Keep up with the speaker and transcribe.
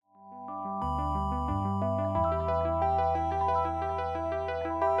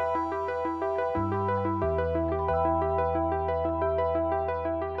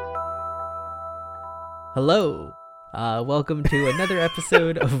Hello. Welcome to another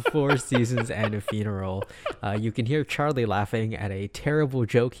episode of Four Seasons and a Funeral. You can hear Charlie laughing at a terrible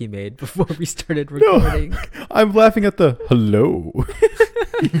joke he made before we started recording. No, I'm laughing at the hello.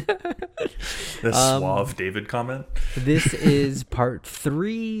 The suave David comment. This is part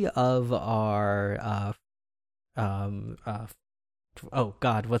 3 of our oh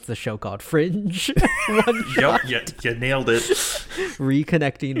god, what's the show called? Fringe. One shot. Yep, you nailed it.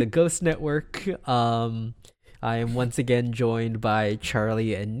 Reconnecting the Ghost Network. I am once again joined by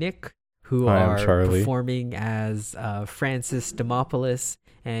Charlie and Nick, who are performing as Francis Demopoulos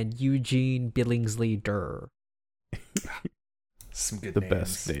and Eugene Billingsley Durr. Some good the names.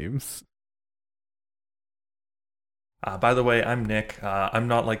 Best names. By the way, I'm Nick. I'm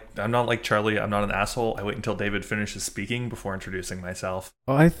not like Charlie. I'm not an asshole. I wait until David finishes speaking before introducing myself.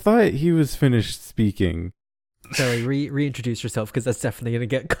 Oh, I thought he was finished speaking. Charlie, reintroduce yourself, because that's definitely going to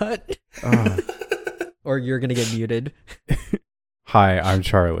get cut. Oh. Or you're going to get muted. Hi, I'm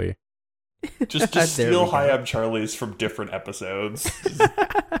Charlie. Just steal "Hi, I'm Charlie's" from different episodes.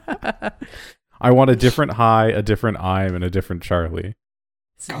 I want a different hi, a different I'm, and a different Charlie.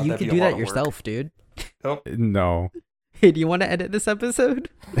 So God, you that'd can be do a lot that of yourself, dude. Oh, No. Hey, do you want to edit this episode?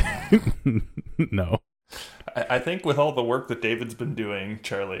 No. I think with all the work that David's been doing,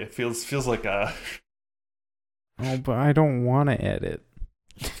 Charlie, it feels like a. Oh, but I don't want to edit.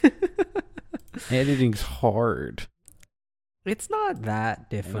 Editing's hard. It's not that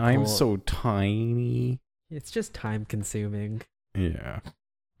difficult. I'm so tiny. It's just time consuming. Yeah.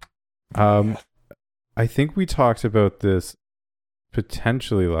 I think we talked about this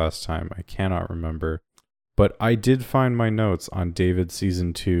potentially last time. I cannot remember. But I did find my notes on David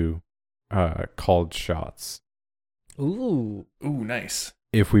season 2 called Shots. Ooh, nice.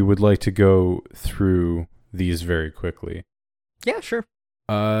 If we would like to go through these very quickly. yeah, sure.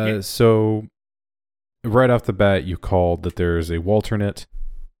 So right off the bat, you called that there is a Walternate.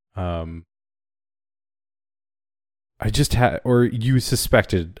 You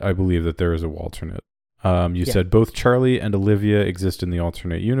suspected, I believe, that there is a Walternate. You said both Charlie and Olivia exist in the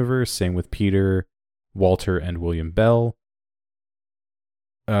alternate universe. Same with Peter, Walter, and William Bell.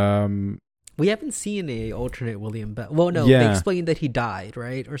 We haven't seen a alternate William Bell. Well, no, they explained that he died,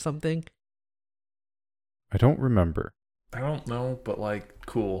 right, or something. I don't remember. I don't know, but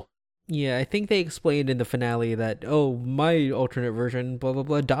cool. Yeah, I think they explained in the finale that, oh, my alternate version, blah, blah,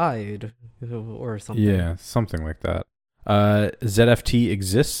 blah, died, or something. Yeah, something like that. ZFT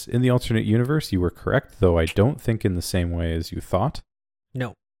exists in the alternate universe. You were correct, though I don't think in the same way as you thought.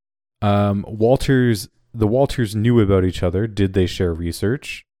 No. The Walters knew about each other. Did they share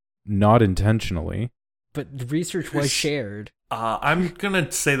research? Not intentionally. But the research was shared. I'm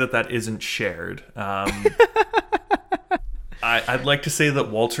gonna say that isn't shared. I'd like to say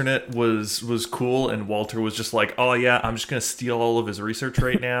that Walternate was cool, and Walter was just like, oh yeah, I'm just gonna steal all of his research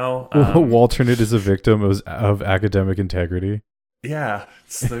right now. Walternate is a victim of academic integrity. Yeah,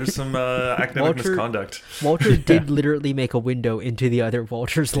 there's some academic misconduct. Walter did literally make a window into the other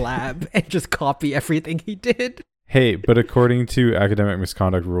Walter's lab and just copy everything he did. Hey, but according to academic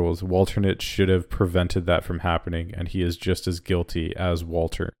misconduct rules, Walternate should have prevented that from happening, and he is just as guilty as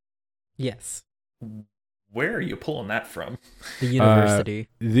Walter. Yes. Where are you pulling that from? The university.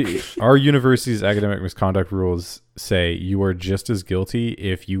 Our university's academic misconduct rules say you are just as guilty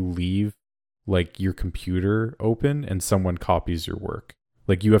if you leave your computer open and someone copies your work.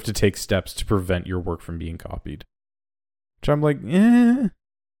 You have to take steps to prevent your work from being copied. Which I'm like,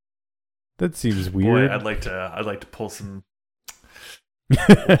 that seems weird. Boy, I'd like to pull some.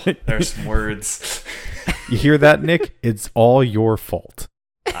 There's some words. You hear that, Nick? It's all your fault.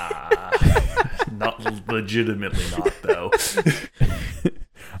 Not legitimately not, though.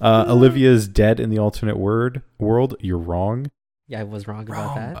 Olivia's dead in the alternate world. You're wrong. Yeah, I was wrong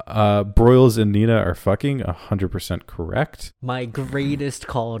about that. Broyles and Nina are fucking 100% correct. My greatest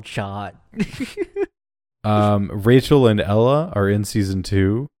called shot. Rachel and Ella are in season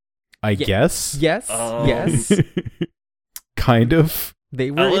 2. I guess. Yes. Yes. Kind of.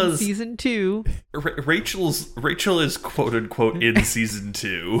 They were in season 2. Rachel is quote unquote in season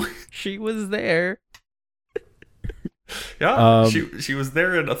 2. She was there. Yeah, she was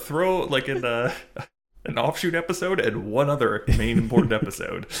there in an offshoot episode and one other main important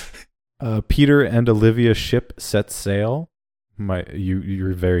episode. Peter and Olivia ship sets sail.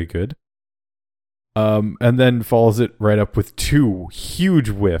 You're very good. And then follows it right up with 2 huge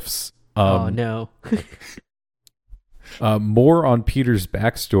whiffs. Oh no. More on Peter's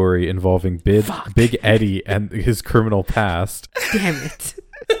backstory involving Big Eddie and his criminal past. Damn it.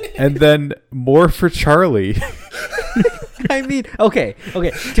 And then more for Charlie. I mean, okay.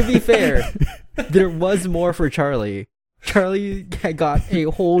 To be fair, There was more for Charlie. Charlie had got a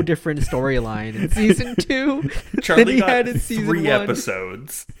whole different storyline in season 2 Charlie than he got had in season 3 1.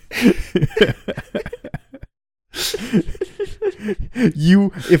 episodes.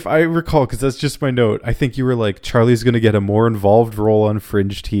 If I recall, because that's just my note, I think you were like, Charlie's going to get a more involved role on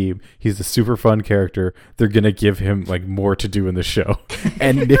Fringe team. He's a super fun character. They're going to give him like more to do in the show.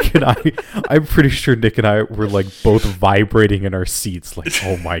 And Nick and I'm pretty sure Nick and I were like both vibrating in our seats like,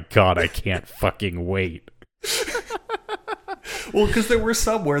 oh my God, I can't fucking wait. Well, because there were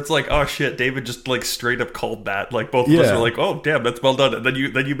some where it's like, oh shit, David just like straight up called that. Like both of us were like, oh damn, that's well done. And then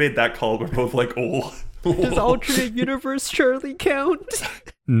you made that call. We're both like, oh. Does alternate universe Charlie count?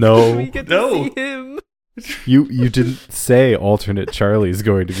 No. We get to see him. You didn't say alternate Charlie's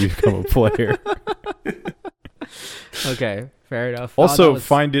going to become a player. Okay, fair enough. Also, I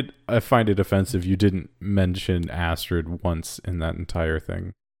find it offensive you didn't mention Astrid once in that entire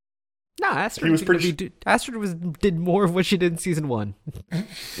thing. No, Astrid did more of what she did in season 1.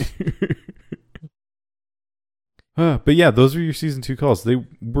 But yeah, those were your season 2 calls.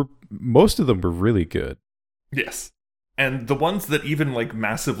 Most of them were really good. Yes. And the ones that even like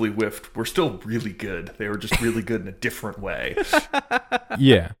massively whiffed were still really good. They were just really good in a different way.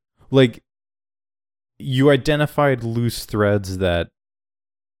 Yeah. Like, you identified loose threads that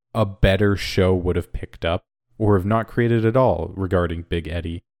a better show would have picked up or have not created at all regarding Big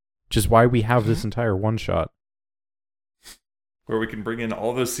Eddie. Which is why we have this entire one-shot. Where we can bring in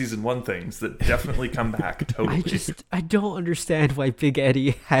all those season 1 things that definitely come back totally. I don't understand why Big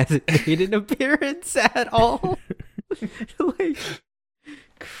Eddie hasn't made an appearance at all. Like,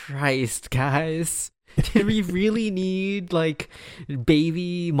 Christ, guys. Did we really need, like,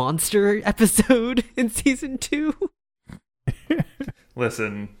 baby monster episode in season 2?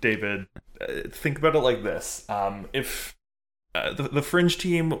 Listen, David, think about it like this. If the Fringe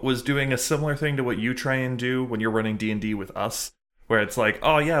team was doing a similar thing to what you try and do when you're running D&D with us, where it's like,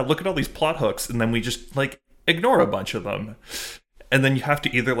 oh yeah, look at all these plot hooks, and then we just, like, ignore a bunch of them. And then you have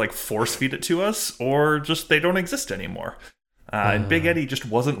to either, like, force feed it to us, or just they don't exist anymore. And Big Eddie just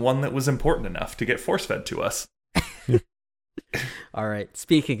wasn't one that was important enough to get force fed to us. All right,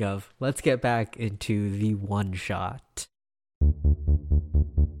 speaking of, let's get back into the one-shot.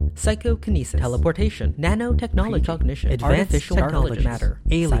 Psychokinesis, teleportation, nanotechnology, cognition, artificial technology, matter,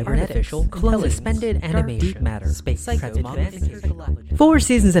 alien, artificial, cloning, suspended animation, deep matter, space, 4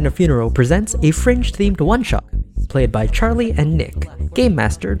 Seasons and a Funeral presents a Fringe-themed one-shot, played by Charlie and Nick, game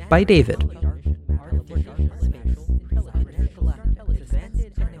mastered by David.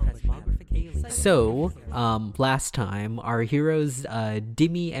 So, last time, our heroes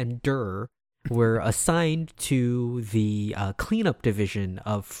Dimmy and Durr were assigned to the cleanup division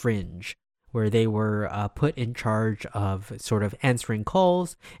of Fringe, where they were put in charge of sort of answering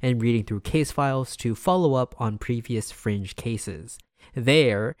calls and reading through case files to follow up on previous Fringe cases.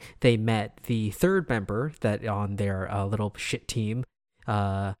 There, they met the third member that on their little shit team.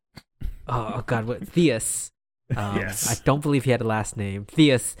 Theus. Yes. I don't believe he had a last name.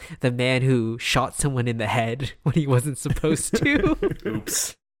 Theus, the man who shot someone in the head when he wasn't supposed to.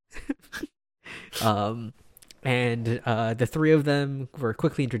 Oops. And the 3 of them were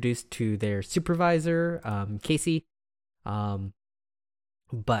quickly introduced to their supervisor, Casey.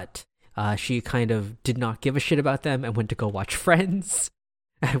 But she kind of did not give a shit about them and went to go watch Friends.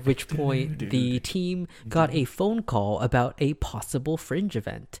 At which point, the team got a phone call about a possible Fringe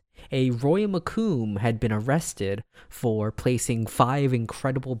event. A Roy McComb had been arrested for placing 5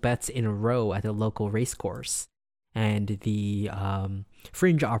 incredible bets in a row at a local racecourse. And the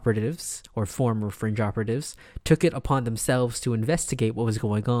Fringe operatives, or former Fringe operatives, took it upon themselves to investigate what was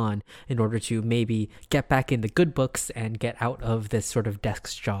going on in order to maybe get back in the good books and get out of this sort of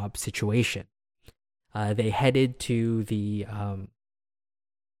desk job situation. They headed to the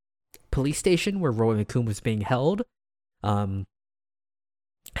police station where Roy McComb was being held,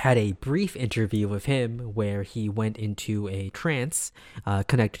 had a brief interview with him where he went into a trance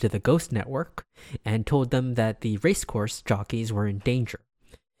connected to the Ghost Network and told them that the racecourse jockeys were in danger.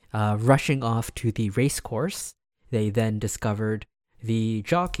 Rushing off to the racecourse, they then discovered the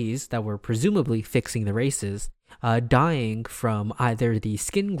jockeys that were presumably fixing the races dying from either the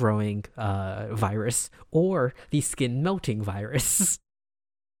skin growing virus or the skin melting virus.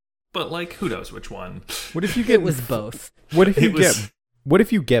 But, like, who knows which one? What if you get It was both. What if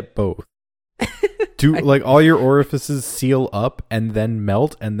you get both? Do like all your orifices seal up and then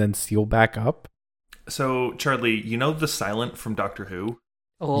melt and then seal back up? So, Charlie, you know the Silent from Doctor Who?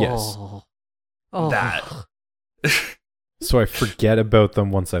 Oh. Yes. Oh. That. So I forget about them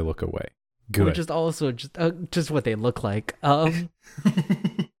once I look away. Good. Or just what they look like.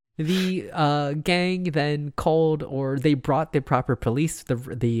 The gang then called, or they brought the proper police,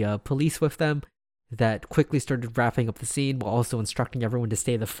 the police with them, that quickly started wrapping up the scene while also instructing everyone to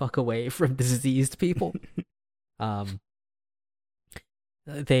stay the fuck away from diseased people.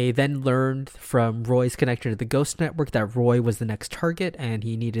 They then learned from Roy's connection to the Ghost Network that Roy was the next target and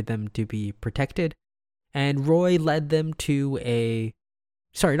he needed them to be protected. And Roy led them to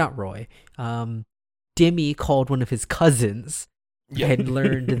not Roy. Dimmy called one of his cousins and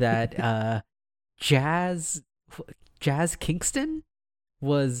learned that Jazz Kingston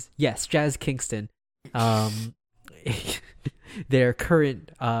was, yes, Jazz Kingston, their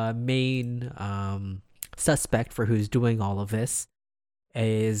current main suspect for who's doing all of this,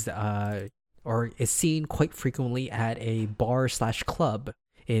 is seen quite frequently at a bar/club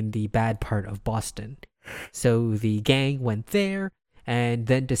in the bad part of Boston. So the gang went there and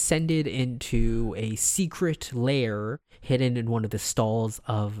then descended into a secret lair hidden in one of the stalls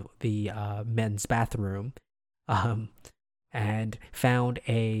of the men's bathroom, and found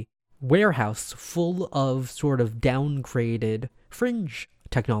a warehouse full of sort of downgraded Fringe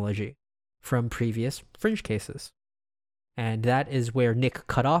technology from previous Fringe cases. And that is where Nick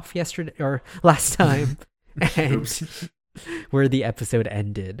cut off last time, and where the episode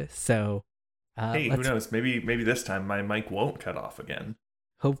ended. So, hey, who knows? Maybe this time my mic won't cut off again.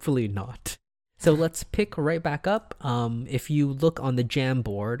 Hopefully not. So let's pick right back up. If you look on the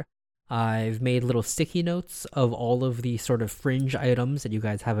Jamboard, I've made little sticky notes of all of the sort of Fringe items that you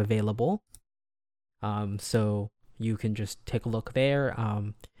guys have available. So you can just take a look there.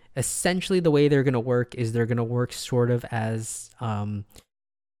 Essentially, the way they're going to work is they're going to work sort of as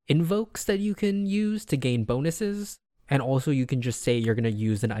invokes that you can use to gain bonuses. And also you can just say you're going to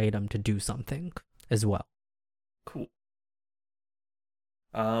use an item to do something as well. Cool.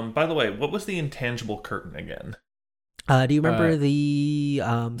 By the way, what was the intangible curtain again? Do you remember the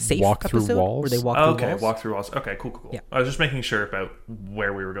safe walk episode through walls? where they walk through walls? Okay, walk through walls. Okay, cool. Yeah. I was just making sure about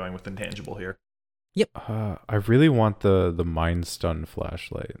where we were going with intangible here. Yep. I really want the Mind Stun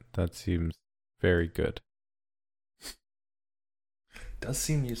flashlight. That seems very good. Does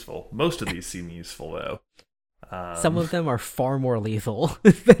seem useful. Most of these seem useful, though. Some of them are far more lethal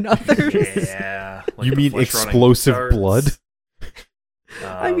than others. Yeah. Like you mean explosive blood?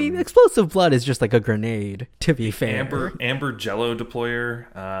 I mean, explosive blood is just like a grenade, to be fair. Amber Jello deployer,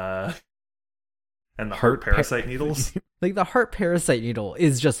 and the heart parasite needles. Like, the heart parasite needle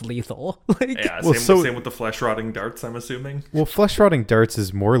is just lethal. Yeah, same with the flesh rotting darts, I'm assuming. Well, flesh rotting darts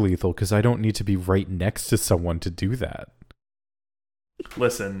is more lethal because I don't need to be right next to someone to do that.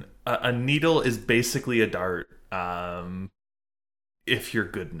 Listen, a needle is basically a dart, if you're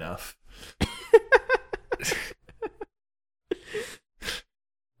good enough.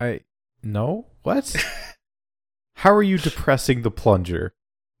 No? What? How are you depressing the plunger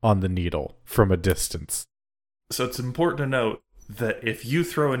on the needle from a distance? So it's important to note that if you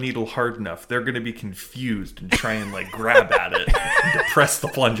throw a needle hard enough, they're going to be confused and try and grab at it and depress the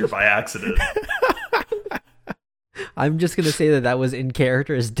plunger by accident. I'm just going to say that was in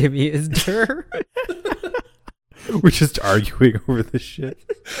character as Dimmy is Dur. We're just arguing over this shit.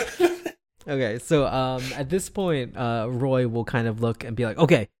 Okay, so at this point, Roy will kind of look and be like,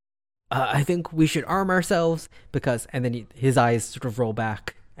 okay, I think we should arm ourselves because, and then his eyes sort of roll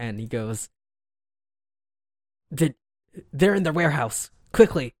back and he goes, they're in the warehouse,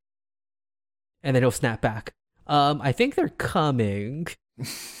 quickly. And then he'll snap back. I think they're coming.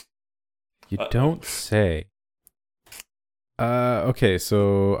 You don't say. Okay,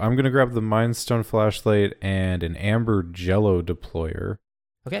 so I'm going to grab the Mind Stone flashlight and an Amber Jello deployer.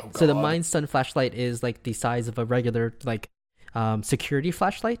 Okay, so the Mind Stun flashlight is like the size of a regular security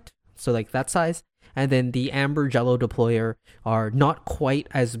flashlight, so like that size. And then the Amber Jello deployer are not quite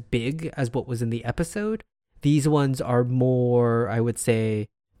as big as what was in the episode. These ones are more, I would say,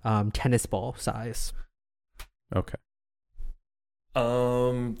 tennis ball size. Okay.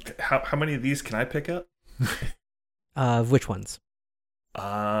 How many of these can I pick up? Which ones?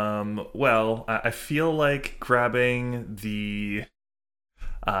 Well, I feel like grabbing the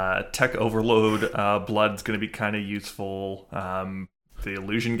tech overload blood's going to be kind of useful. The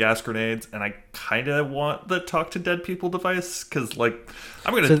illusion gas grenades, and I kind of want the talk to dead people device because,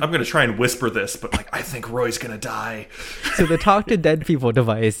 I'm gonna try and whisper this, but I think Roy's gonna die. So the talk to dead people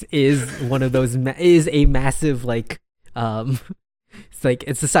device is one of those is a massive it's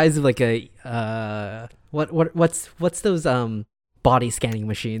the size of a what's those body scanning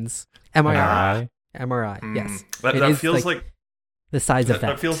machines? MRI. Yes. That feels like the size of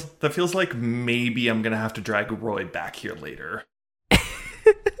that. That feels like maybe I'm gonna have to drag Roy back here later.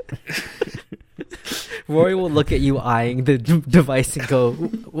 Roy will look at you eyeing the device and go,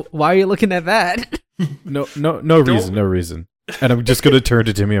 "Why are you looking at that?" No reason. And I'm just gonna turn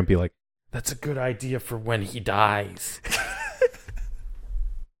to Timmy and be like, "That's a good idea for when he dies."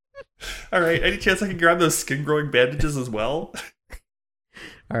 All right, any chance I can grab those skin growing bandages as well?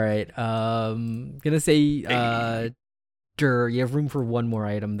 All right, gonna say, Dur, you have room for one more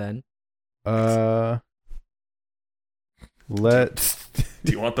item then. Let's.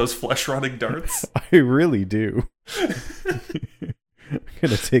 Do you want those flesh rotting darts? I really do. I'm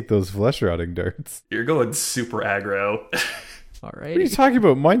gonna take those flesh rotting darts. You're going super aggro. All right. What are you talking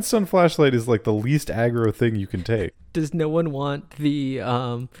about? Mind Stone Flashlight is like the least aggro thing you can take. Does no one want the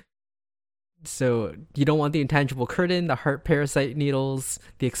So you don't want the intangible curtain, the heart parasite needles,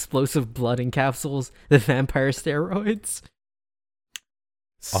 the explosive blood in capsules, the vampire steroids?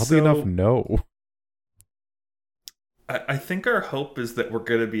 Oddly enough, no. I think our hope is that we're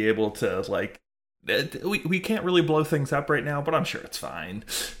going to be able to, like, we can't really blow things up right now, but I'm sure it's fine.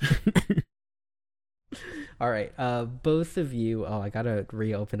 All right, both of you. Oh, I gotta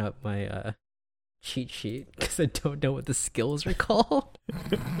reopen up my cheat sheet because I don't know what the skills are called.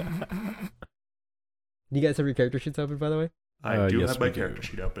 Do you guys have your character sheets open, by the way? I do have my character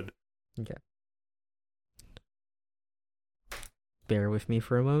sheet open. Okay. Bear with me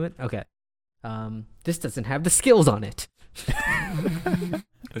for a moment. Okay. This doesn't have the skills on it.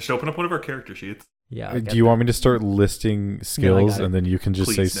 Just open up one of our character sheets. Yeah. Do you want me to start listing skills and then you can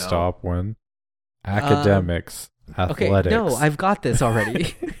just Please, say stop when? Academics, athletics. Okay, no, I've got this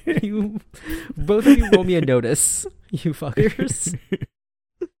already. You, both of you, roll me a notice, you fuckers.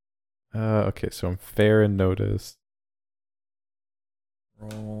 Okay, so I'm fair in notice.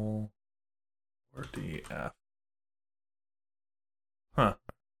 Roll 4DF. Huh.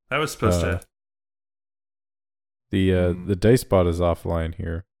 That was supposed to. The dice bot is offline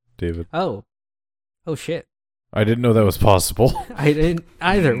here, David. Oh shit. I didn't know that was possible. I didn't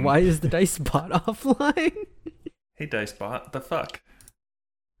either. Why is the dice bot offline? Hey, dice bot, the fuck?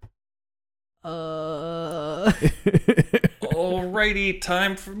 Alrighty,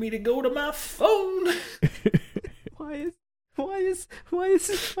 time for me to go to my phone. Why is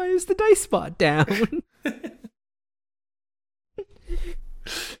the dice bot down?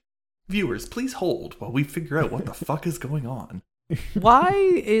 Viewers, please hold while we figure out what the fuck is going on. Why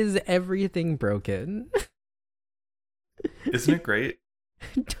is everything broken? Isn't it great?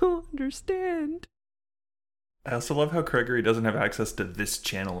 I don't understand. I also love how Gregory doesn't have access to this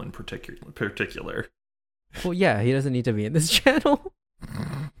channel in particular. Well, yeah, he doesn't need to be in this channel.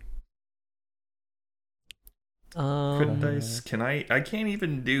 Crit dice. Can I can't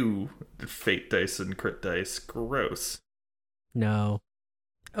even do fate dice and crit dice. Gross. No.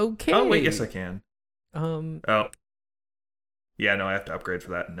 Okay. Oh wait, yes I can. Oh. Yeah, no, I have to upgrade for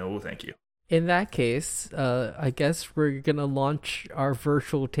that. No, thank you. In that case, I guess we're gonna launch our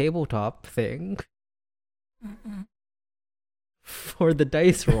virtual tabletop thing for the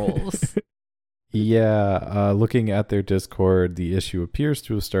dice rolls. Yeah, looking at their Discord, the issue appears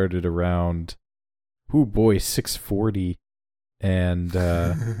to have started around, 640, and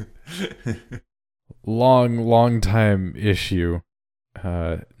long time issue.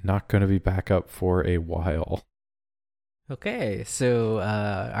 Not going to be back up for a while. Okay, so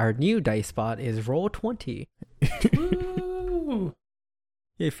our new dice bot is Roll20.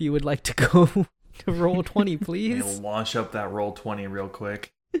 If you would like to go to Roll20, please. I'll launch up that Roll20 real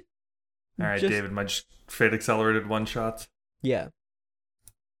quick. All right, David, my fate accelerated one shots. Yeah.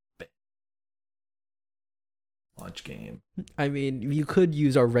 Launch game. I mean, you could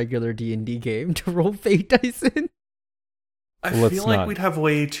use our regular D&D game to roll fate dice in. I feel like we'd have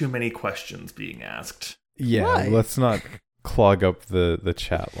way too many questions being asked. Yeah, Why? Let's not clog up the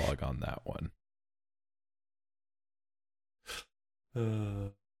chat log on that one.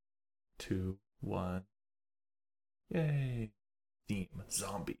 2, 1. Yay. Theme.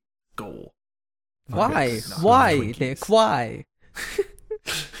 Zombie. Goal. Why? Okay, Why, Twinkies. Nick? Why?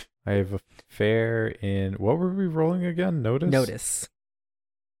 I have a fair in... What were we rolling again? Notice?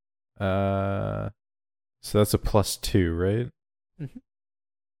 So that's a +2, right? Mm-hmm.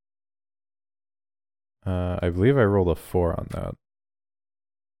 I believe I rolled a 4 on that.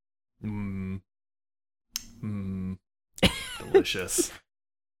 Delicious.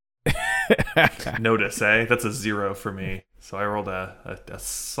 Notice, eh? That's a 0 for me. So I rolled a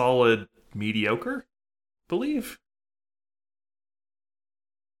solid mediocre, believe.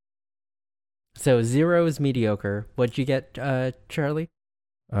 So 0 is mediocre. What'd you get, Charlie?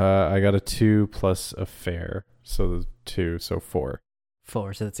 I got a 2 plus a fair. So the 2, so 4.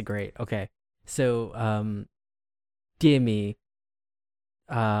 4, so that's a great. Okay. So, Dimmy,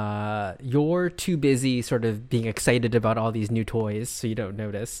 you're too busy sort of being excited about all these new toys, so you don't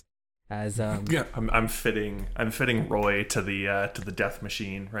notice. As yeah, I'm fitting Roy to the death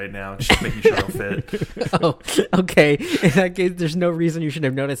machine right now, just making sure it'll fit. Oh, okay. In that case, there's no reason you should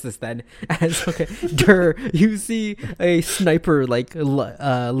have noticed this then. As okay, Dur, you see a sniper like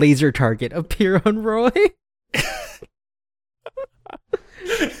laser target appear on Roy.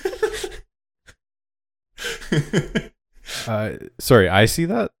 Sorry, I see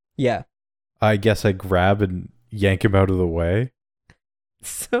that? Yeah. I guess I grab and yank him out of the way.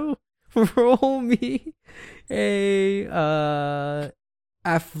 So roll me a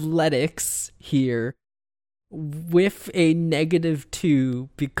athletics here with a -2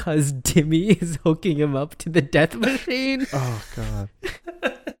 because Dimmy is hooking him up to the death machine. Oh god.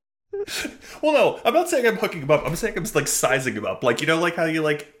 Well, no, I'm not saying I'm hooking him up. I'm saying I'm like sizing him up. Like, you know, like how you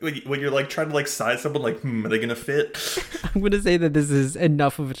like when you're like trying to like size someone, like, are they gonna fit? I'm gonna say that this is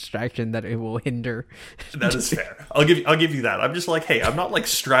enough of a distraction that it will hinder. That is fair. I'll give you that. I'm just like, hey, I'm not like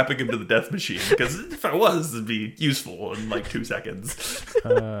strapping him to the death machine, because if I was, it'd be useful in like 2 seconds.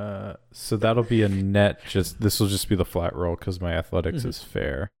 So that'll be a net. This will just be the flat roll because my athletics is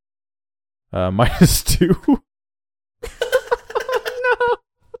fair. -2.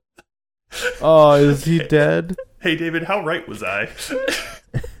 Oh, is he dead? Hey, David, how right was I?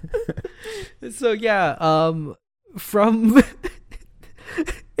 So yeah, from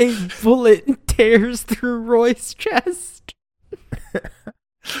a bullet tears through Roy's chest.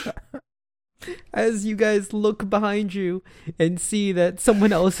 As you guys look behind you and see that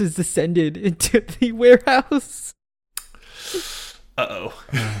someone else has descended into the warehouse. Uh-oh.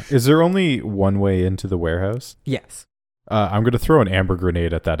 Is there only one way into the warehouse? Yes. I'm going to throw an amber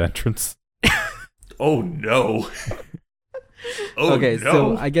grenade at that entrance. Oh, no. Oh, okay, no.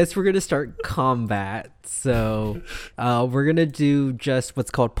 so I guess we're going to start combat. So we're going to do just what's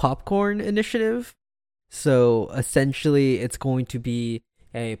called popcorn initiative. So essentially it's going to be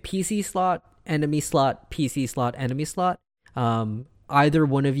a PC slot, enemy slot, PC slot, enemy slot. Either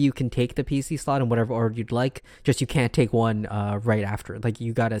one of you can take the PC slot in whatever order you'd like. Just you can't take one right after. Like,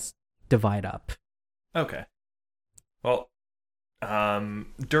 you got to divide up. Okay. Well,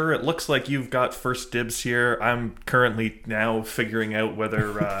 Dur, it looks like you've got first dibs here. I'm currently now figuring out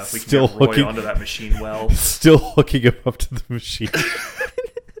whether we can get Roy onto that machine well. Still hooking him up to the machine.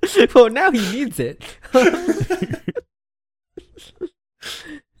 Well, now he needs it.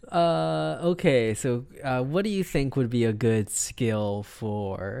 Okay, so what do you think would be a good skill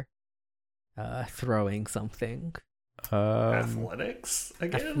for throwing something? Athletics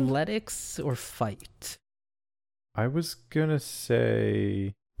again? Athletics or fight? I was gonna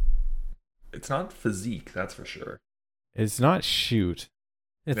say it's not physique, that's for sure. It's not shoot.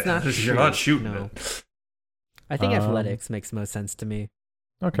 It's not shoot. You're not shooting no. it. I think athletics makes most sense to me.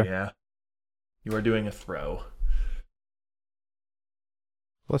 Okay. Yeah. You are doing a throw.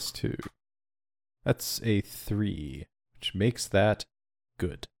 +2. That's a 3, which makes that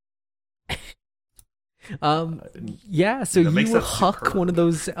good. Yeah, so you huck one of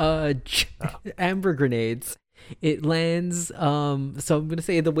those amber grenades. It lands, so I'm gonna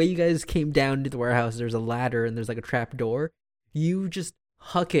say the way you guys came down to the warehouse, there's a ladder and there's like a trap door. You just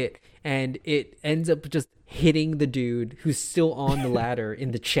huck it and it ends up just hitting the dude who's still on the ladder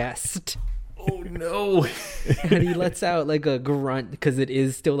in the chest. Oh no. And he lets out like a grunt because it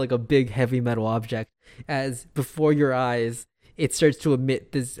is still like a big heavy metal object, as before your eyes it starts to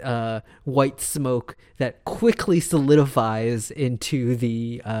emit this white smoke that quickly solidifies into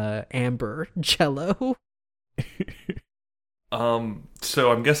the amber jello.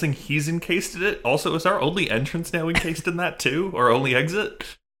 So I'm guessing he's encased in it. Also, is our only entrance now encased in that too? Or only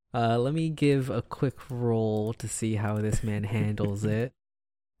exit? Let me give a quick roll to see how this man handles it.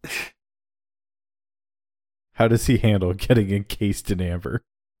 How does he handle getting encased in amber?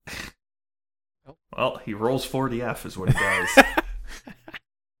 Well, he rolls 40F is what he does.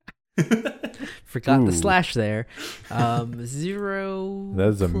 Forgot the slash there. 0. That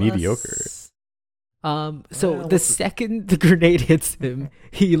is a mediocre. So the second the grenade hits him,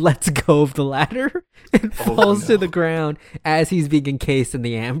 he lets go of the ladder and falls to the ground as he's being encased in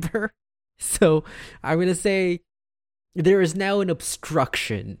the amber. So I'm going to say there is now an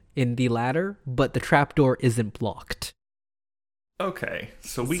obstruction in the ladder, but the trapdoor isn't blocked. Okay,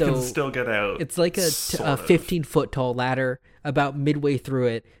 so we can still get out. It's like a 15-foot tall ladder. About midway through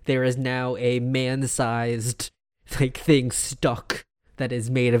it, there is now a man-sized like thing stuck that is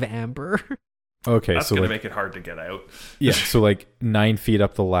made of amber. Okay, that's so gonna like, make it hard to get out. Yeah, so like 9 feet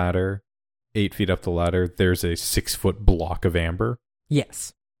up the ladder, 8 feet up the ladder, there's a 6-foot block of amber.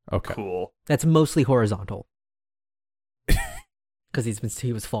 Yes. Okay. Cool. That's mostly horizontal. because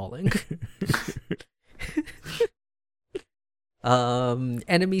he was falling.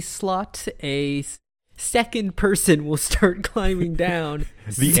 Enemy slot, a second person will start climbing down.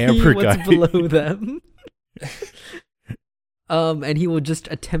 The see Amber what's guy. below them. And he will just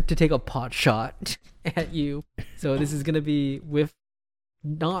attempt to take a pot shot at you. So this is gonna be with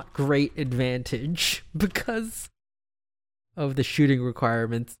not great advantage because of the shooting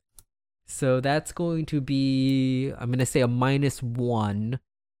requirements. So that's going to be, I'm gonna say, a -1.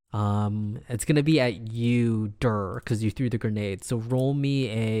 It's gonna be at you, because you threw the grenade. So roll me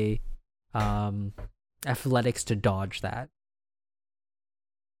a athletics to dodge that.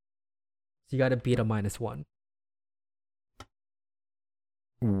 So you gotta beat a -1.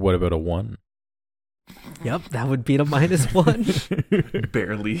 What about a 1? Yep, that would beat a -1.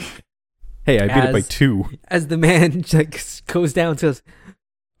 Barely. Hey, I beat it by 2. As the man goes down, says,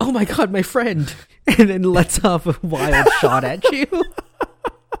 "Oh my god, my friend," and then lets off a wild shot at you.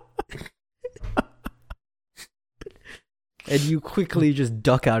 And you quickly just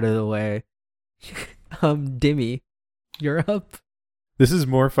duck out of the way. Dimmy, you're up. This is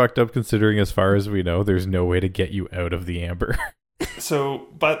more fucked up considering, as far as we know, there's no way to get you out of the amber. So,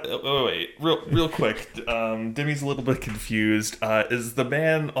 but wait, real quick. Demi's a little bit confused. Is the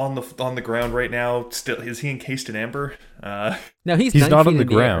man on the ground right now still? Is he encased in amber? No, he's not on feet the in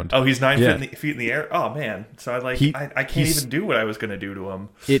ground. Oh, he's 9 feet in the air. Oh man, so I can't even do what I was gonna do to him.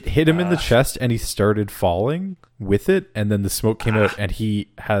 It hit him in the chest, and he started falling with it, and then the smoke came out, and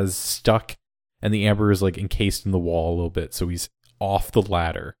he has stuck, and the amber is like encased in the wall a little bit, so he's off the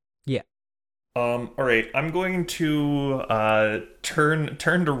ladder. Yeah. All right, I'm going to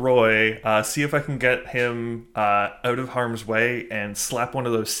turn to Roy, see if I can get him out of harm's way, and slap one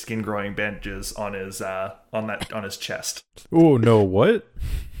of those skin growing bandages on his on his chest. Oh no! What?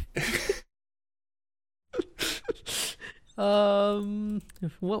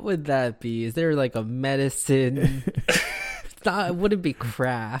 What would that be? Is there like a medicine? It wouldn't be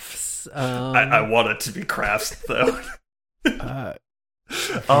crafts. I want it to be crafts though.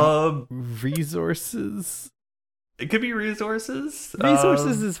 Resources. It could be resources.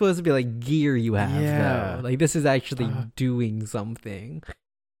 Resources is supposed to be like gear you have, though. Like this is actually doing something.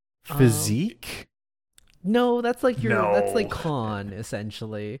 Physique? No, that's like that's like con,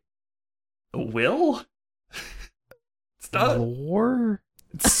 essentially. Will? It's not lore.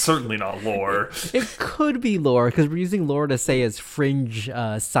 It's certainly not lore. It could be lore because we're using lore to say as fringe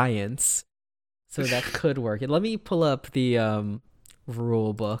science, so that could work. Let me pull up the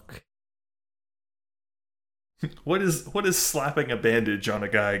rule book. What is slapping a bandage on a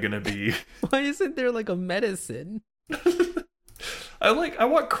guy gonna be? Why isn't there like a medicine? I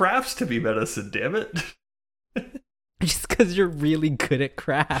want crafts to be medicine, damn it. Just because you're really good at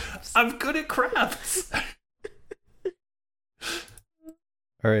crafts. I'm good at crafts.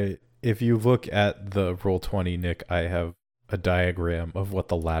 All right. If you look at the Roll20, Nick, I have a diagram of what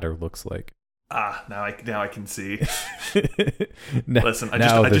the ladder looks like. Now I can see. Now, listen,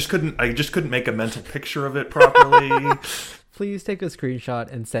 I just couldn't make a mental picture of it properly. Please take a screenshot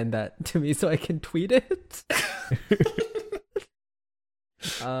and send that to me so I can tweet it.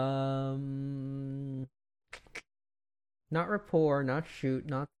 Not rapport, not shoot,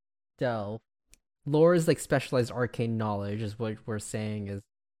 not stealth. Lore is like specialized arcane knowledge is what we're saying is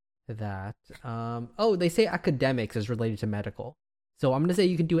that. They say academics is related to medical. So I'm gonna say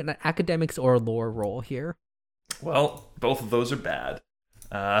you can do an academics or a lore roll here. Well, both of those are bad.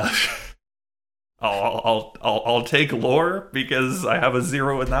 I'll take lore because I have a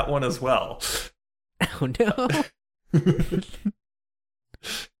 0 in that one as well. Oh no!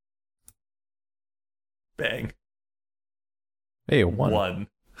 Bang. Hey, a 1. 1.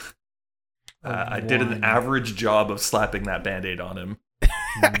 I did an average job of slapping that band-aid on him.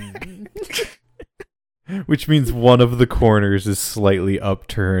 Which means one of the corners is slightly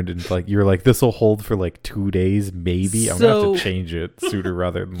upturned, and like you're like, this will hold for like 2 days, maybe. I'm gonna have to change it sooner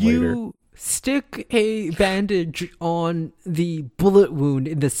rather than later. You stick a bandage on the bullet wound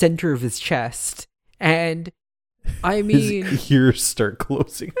in the center of his chest, and I mean, his ears start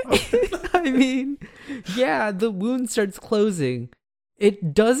closing up. I mean, yeah, the wound starts closing.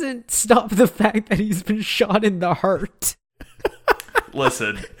 It doesn't stop the fact that he's been shot in the heart.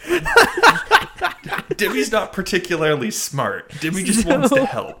 Listen, Demi's not particularly smart. Demi just wants to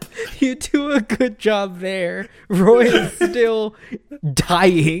help. You do a good job there. Roy is still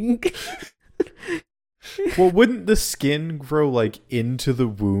dying. Well, wouldn't the skin grow like into the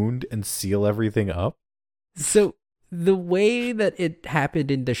wound and seal everything up? So the way that it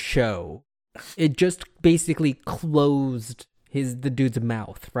happened in the show, it just basically closed the dude's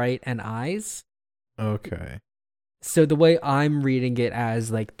mouth, right? And eyes. Okay. So the way I'm reading it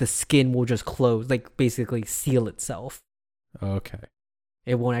as like the skin will just close, like basically seal itself. Okay.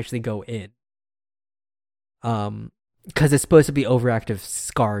 It won't actually go in. Because it's supposed to be overactive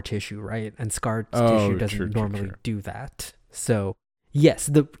scar tissue, right? And scar tissue doesn't normally do that. So yes,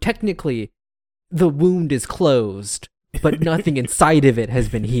 technically the wound is closed, but nothing inside of it has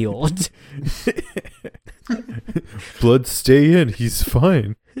been healed. Blood stay in, he's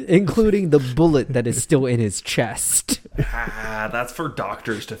fine. Including the bullet that is still in his chest. That's for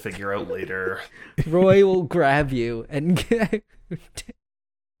doctors to figure out later. Roy will grab you and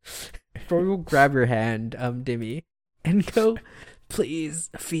Roy will grab your hand, Dimmy, and go, please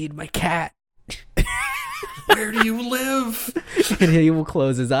feed my cat. Where do you live? And he will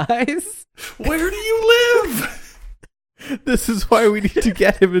close his eyes. Where do you live? This is why we need to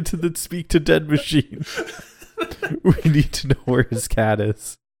get him into the speak to dead machine. We need to know where his cat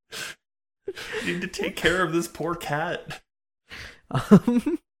is. You need to take care of this poor cat.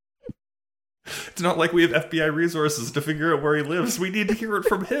 It's not like we have FBI resources to figure out where he lives. We need to hear it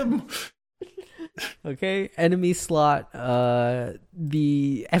from him. Okay, enemy slot.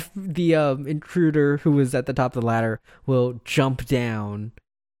 The intruder who was at the top of the ladder will jump down,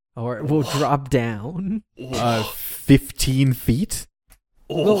 or will drop down. 15 feet.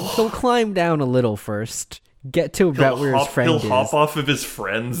 Well, he'll climb down a little first. Get to about where his friend is. He'll hop off of his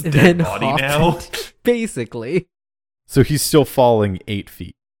friend's dead body now. Basically. So he's still falling 8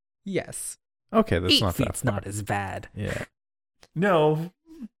 feet. Yes. Okay, that's 8 not that feet's far. not as bad. Yeah. No,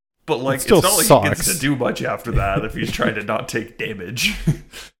 but like it's still not like sucks. he gets to do much after that if he's trying to not take damage.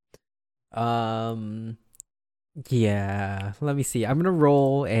 Yeah. Let me see. I'm gonna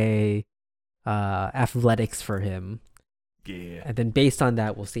roll a athletics for him. Yeah. And then based on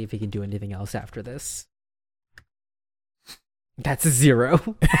that, we'll see if he can do anything else after this. That's a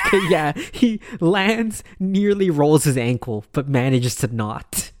 0. Okay, yeah. He lands, nearly rolls his ankle, but manages to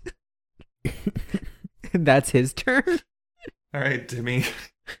not. And that's his turn. All right, Timmy.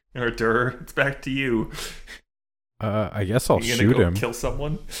 Or Dur, it's back to you. I guess I'll You shoot gonna go him. kill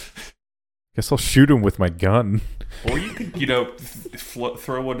someone? Guess I'll shoot him with my gun. Or you could,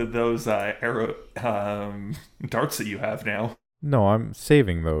 throw one of those arrow darts that you have now. No, I'm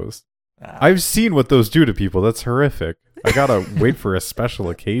saving those. I've seen what those do to people. That's horrific. I gotta wait for a special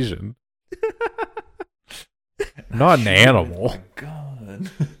occasion. Not an animal. Oh my god.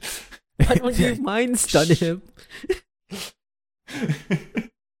 Why don't you mind stun him?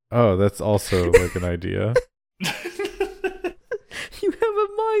 Oh, that's also like an idea. You have a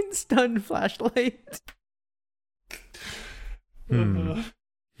mind stun flashlight.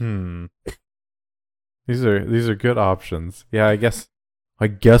 These are good options. Yeah, I guess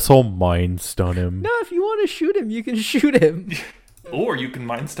I'll mind stun him. No, if you want to shoot him, you can shoot him. Or you can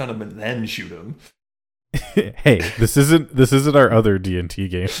mind stun him and then shoot him. Hey, this isn't our other D&T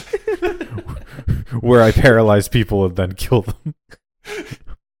game where I paralyze people and then kill them.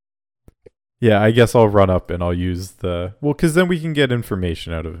 Yeah, I guess I'll run up and I'll use because then we can get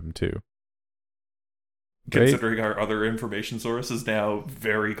information out of him too. Considering our other information source is now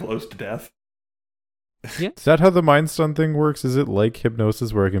very close to death. Yeah. Is that how the mind stun thing works? Is it like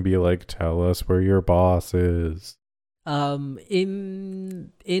hypnosis where it can be like, tell us where your boss is?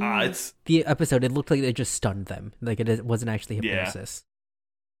 In the episode, it looked like it just stunned them. Like it wasn't actually hypnosis.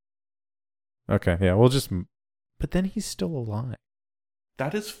 Yeah. Okay, yeah, but then he's still alive.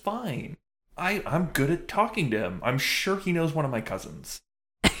 That is fine. I'm good at talking to him. I'm sure he knows one of my cousins.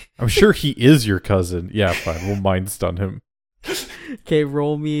 I'm sure he is your cousin. Yeah, fine. We'll mind stun him. Okay,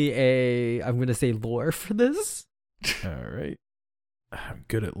 roll me I'm going to say lore for this. All right. I'm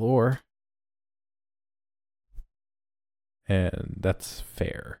good at lore. And that's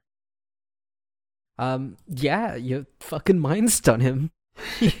fair. Yeah, you fucking mind stun him.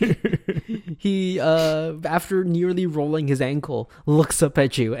 He after nearly rolling his ankle, looks up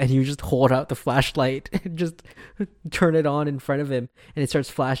at you, and you just hold out the flashlight and just turn it on in front of him, and it starts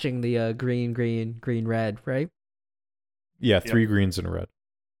flashing the green, red, right? Yeah, 3 greens and a red.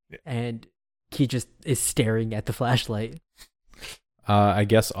 And he just is staring at the flashlight. I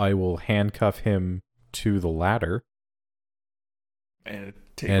guess I will handcuff him to the ladder and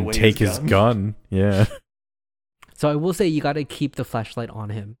take his gun. Yeah. So I will say you got to keep the flashlight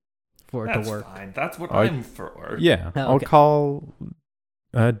on him for it to work. That's fine. That's what I'm for. Yeah, Oh, I'll okay. call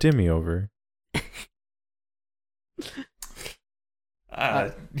Dimmy over.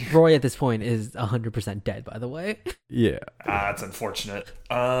 Roy at this point is 100% dead, by the way. Yeah. That's unfortunate.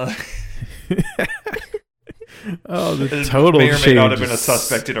 Oh, the total may or may not have been a changes.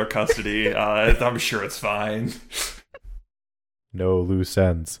 suspect in our custody. I'm sure it's fine. No loose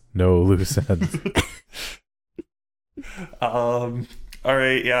ends. No loose ends. All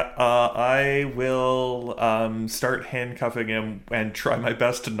right, yeah. I will start handcuffing him and try my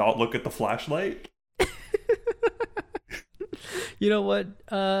best to not look at the flashlight. You know what,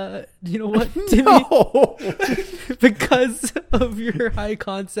 Timmy? No! Because of your high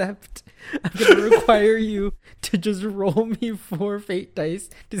concept, I'm gonna require you to just roll me 4 fate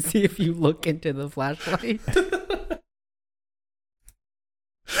dice to see if you look into the flashlight.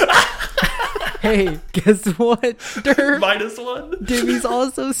 Hey, guess what, Derp? -1. Timmy's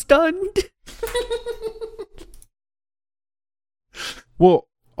also stunned. Well,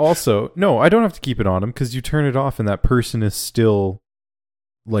 also, no, I don't have to keep it on him because you turn it off and that person is still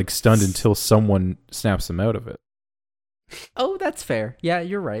like stunned until someone snaps them out of it. Oh, that's fair. Yeah,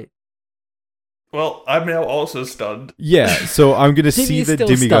 you're right. Well, I'm now also stunned. Yeah, so I'm going to see Timmy's that still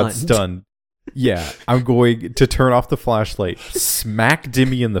Dimmy got stunned. stunned. Yeah, I'm going to turn off the flashlight, smack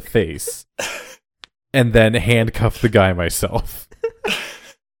Dimmy in the face, and then handcuff the guy myself.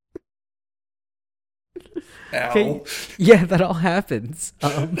 Ow. Okay. Yeah, that all happens.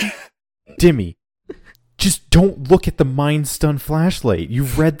 Dimmy, just don't look at the Mind Stun flashlight.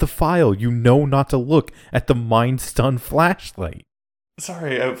 You've read the file. You know not to look at the Mind Stun flashlight.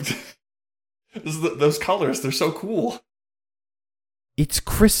 Sorry, those colors, they're so cool. It's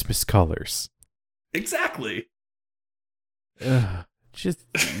Christmas colors. Exactly. Just...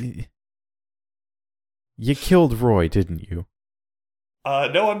 You killed Roy, didn't you?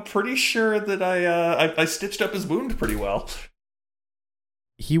 No, I'm pretty sure that I stitched up his wound pretty well.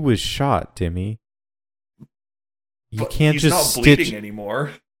 He was shot, Dimmy. You But can't he's just not stitch... bleeding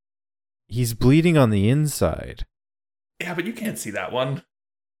anymore. He's bleeding on the inside. Yeah, but you can't see that one.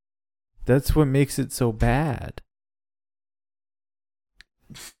 That's what makes it so bad.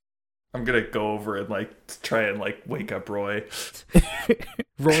 I'm gonna go over and try and wake up Roy.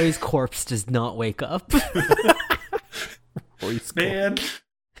 Roy's corpse does not wake up. Man.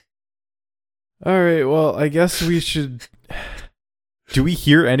 All right, well, I guess we should... Do we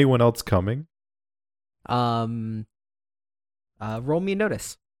hear anyone else coming? Roll me a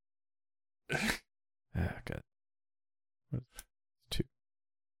notice. Okay. 2.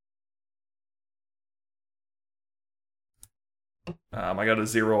 I got a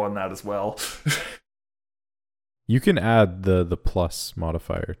 0 on that as well. You can add the plus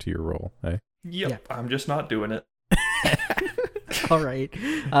modifier to your roll, eh? Yep, Yeah. I'm just not doing it. All right.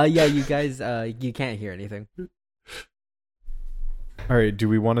 Yeah, you guys, you can't hear anything. All right, do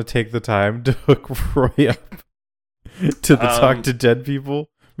we want to take the time to hook Roy up to the talk to dead people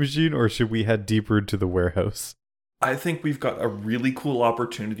machine, or should we head deeper into the warehouse? I think we've got a really cool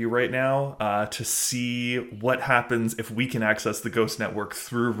opportunity right now to see what happens if we can access the Ghost Network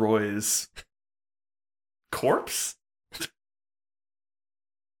through Roy's corpse.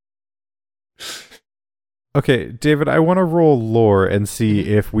 Okay, David, I want to roll lore and see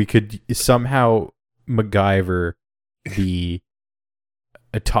if we could somehow MacGyver the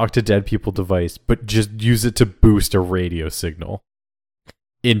talk to dead people device, but just use it to boost a radio signal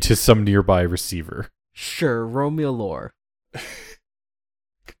into some nearby receiver. Sure, roll me a lore.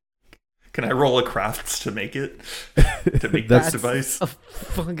 Can I roll a crafts to make it? To make That's this device? A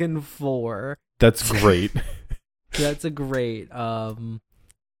fucking 4. That's great. That's a great.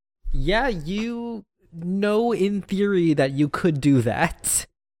 Yeah, you know in theory that you could do that.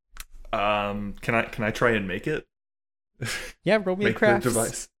 Can I try and make it? Yeah, roll me a Make the crafts.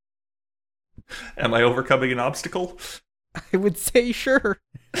 device. Am I overcoming an obstacle? I would say sure.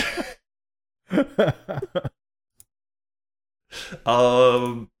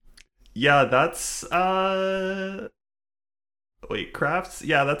 Yeah, that's wait, crafts?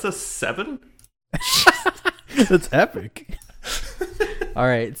 Yeah, that's a 7. That's epic. All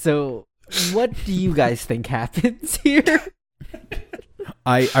right, so what do you guys think happens here?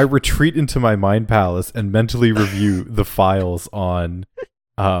 I retreat into my mind palace and mentally review the files on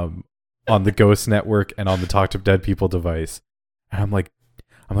the Ghost Network and on the Talk to Dead People device. And I'm like,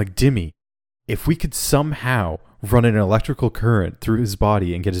 Dimmy, if we could somehow run an electrical current through his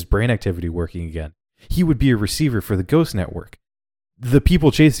body and get his brain activity working again, he would be a receiver for the Ghost Network. The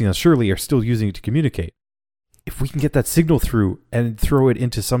people chasing us surely are still using it to communicate. If we can get that signal through and throw it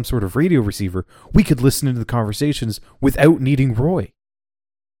into some sort of radio receiver, we could listen into the conversations without needing Roy.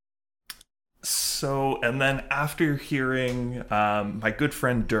 So, and then after hearing my good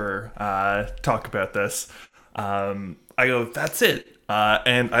friend Durr talk about this, I go, that's it.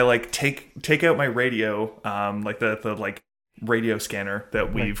 And I take out my radio, the radio scanner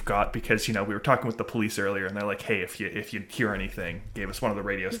that we've got, because we were talking with the police earlier, and they're like, hey, if you hear anything, gave us one of the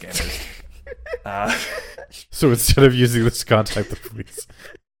radio scanners. So instead of using this to contact the police.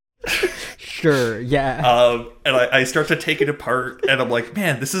 Sure, yeah. And I start to take it apart, and I'm like,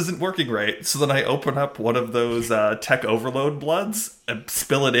 man, this isn't working right. So then I open up one of those tech overload bloods and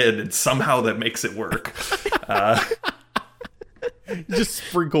spill it in, and somehow that makes it work. Just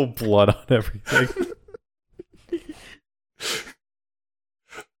sprinkle blood on everything.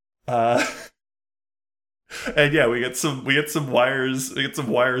 And yeah, we get some wires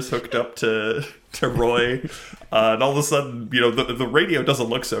hooked up to Roy, and all of a sudden, the radio doesn't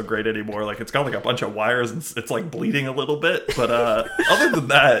look so great anymore. Like, it's got like a bunch of wires and it's like bleeding a little bit. But other than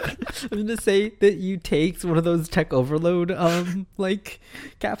that, I'm gonna say that you take one of those tech overload like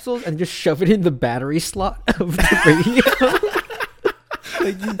capsules and just shove it in the battery slot of the radio.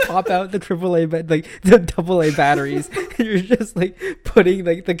 Like, you pop out the the AA batteries, and you're just like putting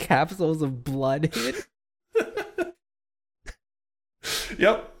like the capsules of blood in.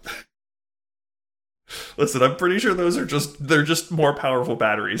 Yep. Listen, I'm pretty sure they're just more powerful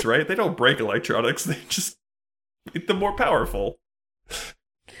batteries, right? They don't break electronics, they just make them more powerful.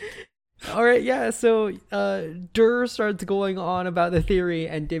 All right, yeah, so Durr starts going on about the theory,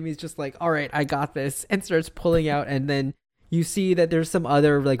 and Dimmy's just like, all right, I got this, and starts pulling out, and then you see that there's some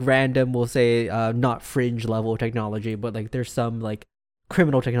other, like, random, we'll say, not fringe level technology, but, like, there's some, like,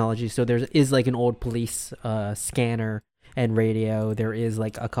 criminal technology. So there is, like, an old police scanner and radio. There is,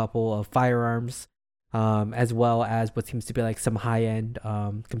 like, a couple of firearms, as well as what seems to be, like, some high-end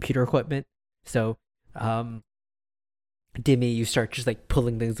computer equipment. So, Dimmy, you start just, like,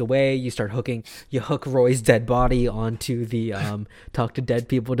 pulling things away. You hook Roy's dead body onto the talk to dead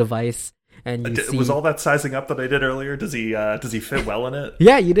people device. And was all that sizing up that I did earlier? Does he fit well in it?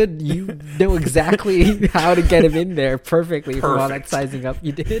 Yeah, you did. You know exactly how to get him in there perfectly. From all that sizing up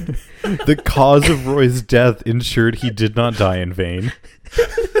you did. The cause of Roy's death ensured he did not die in vain.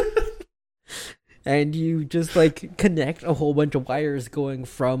 And you just like connect a whole bunch of wires going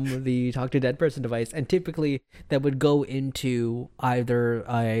from the talk to dead person device, and typically that would go into either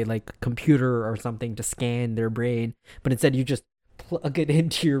a like computer or something to scan their brain, but instead you just plug it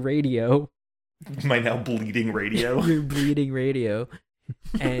into your radio. My now bleeding radio. Your bleeding radio.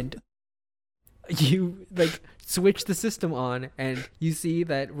 And you like switch the system on, and you see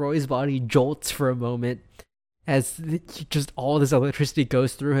that Roy's body jolts for a moment as just all this electricity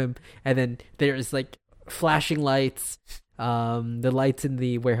goes through him, and then there's like flashing lights. The lights in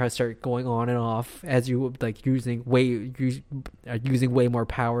the warehouse start going on and off as you like using way more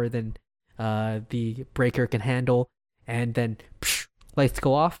power than the breaker can handle. And then lights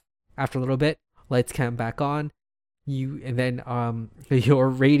go off. After a little bit, lights come back on. And then your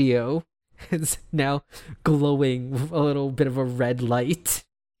radio is now glowing a little bit of a red light.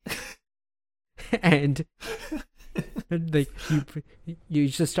 And like you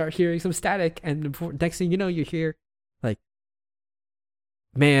just start hearing some static, and next thing you know, you hear like,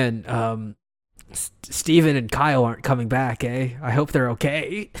 man, Steven and Kyle aren't coming back, eh? I hope they're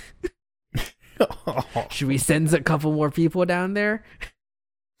okay. Should we send a couple more people down there?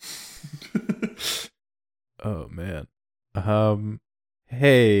 Oh man.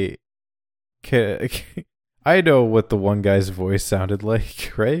 Hey, I know what the one guy's voice sounded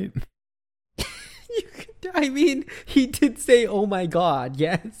like, right? I mean, he did say, "Oh my god,"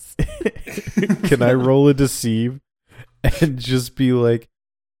 yes. Can I roll a deceive and just be like,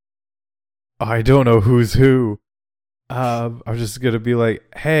 I don't know who's who. I'm just gonna be like,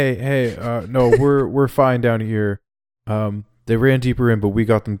 hey, no, we're fine down here. They ran deeper in, but we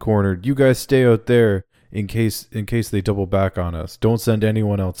got them cornered. You guys stay out there in case they double back on us. Don't send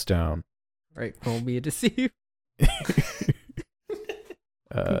anyone else down. Right, roll me a deceive.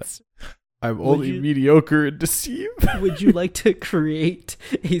 I'm only mediocre in deceive. Would you like to create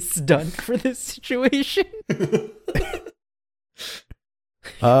a stunt for this situation? You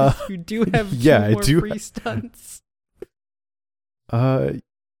do have two more free stunts.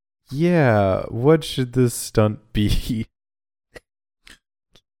 Yeah. What should this stunt be?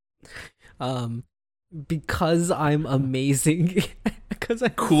 Because I'm amazing. Because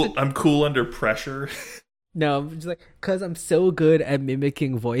I'm cool under pressure. No, I'm just like, because I'm so good at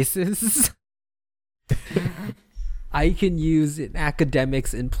mimicking voices. I can use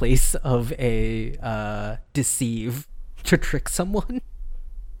academics in place of a deceive to trick someone.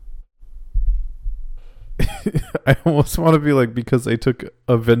 I almost want to be like, because I took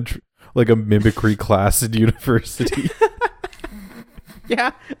a mimicry class in university.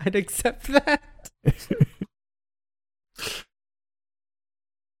 Yeah, I'd accept that.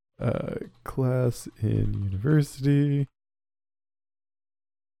 Class in university.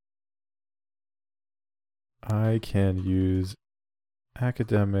 I can use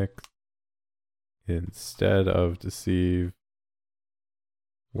academics instead of deceive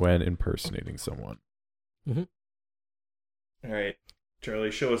when impersonating someone. Mm-hmm. All right,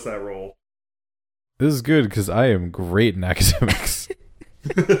 Charlie, show us that roll. This is good because I am great in academics.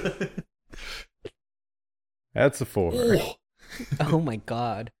 That's a 4. Oh my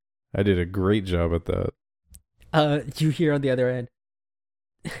god. I did a great job at that. You hear on the other end.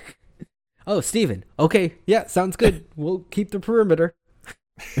 Oh, Steven. Okay, yeah, sounds good. We'll keep the perimeter.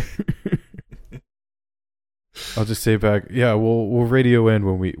 I'll just say back, yeah, we'll radio in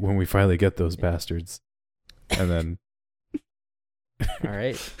when we finally get those bastards. And then all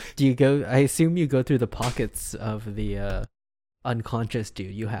right. Do you go? I assume you go through the pockets of the unconscious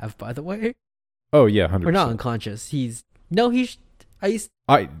dude you have, by the way. Oh yeah, 100%. Or not unconscious. He's still.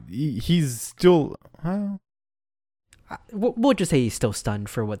 We'll just say he's still stunned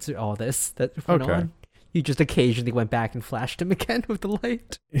for what's all this that went on. You just occasionally went back and flashed him again with the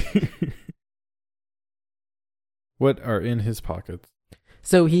light. What are in his pockets?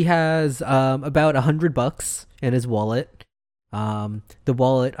 So he has about $100 in his wallet. The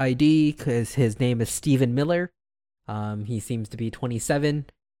wallet ID, because his name is Stephen Miller. He seems to be 27,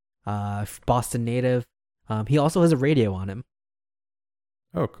 Boston native. He also has a radio on him.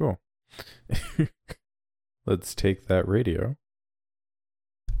 Oh, cool. Let's take that radio.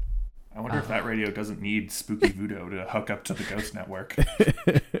 I wonder if that radio doesn't need Spooky Voodoo to hook up to the Ghost Network.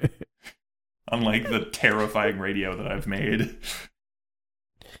 Unlike the terrifying radio that I've made.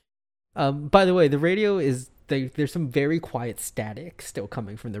 By the way, the radio is... There's some very quiet static still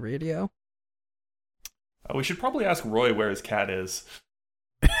coming from the radio. We should probably ask Roy where his cat is.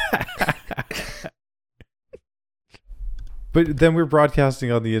 But then we're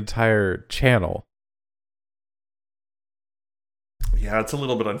broadcasting on the entire channel. Yeah, it's a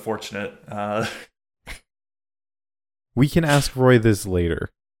little bit unfortunate. We can ask Roy this later.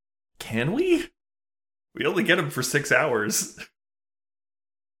 Can we? We only get him for 6 hours.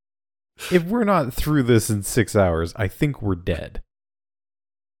 If we're not through this in 6 hours, I think we're dead.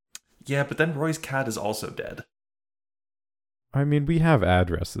 Yeah, but then Roy's cat is also dead. I mean, we have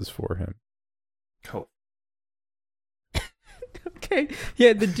addresses for him. Cool. Okay,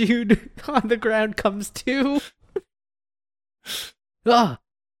 yeah, the dude on the ground comes to. Oh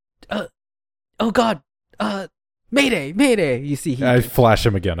God! Mayday! You see, I flash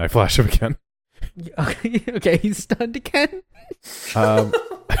him again. Okay, he's stunned again.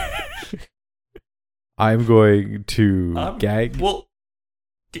 I'm going to gag. Well,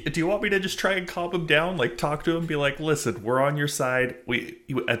 do you want me to just try and calm him down? Like, talk to him, be like, "Listen, we're on your side.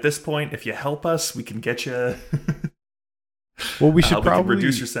 At this point, if you help us, we can get you." Well, we should we probably can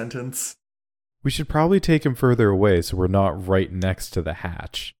reduce your sentence. We should probably take him further away so we're not right next to the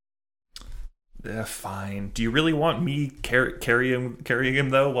hatch. Fine. Do you really want me carrying him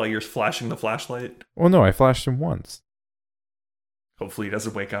though while you're flashing the flashlight? Well, no, I flashed him once. Hopefully, he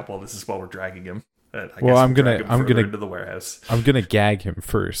doesn't wake up while we're dragging him. I'm gonna into the warehouse. I'm gonna gag him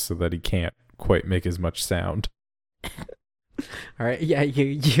first so that he can't quite make as much sound. All right, yeah,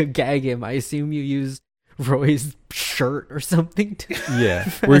 you gag him. I assume you use Roy's shirt or something to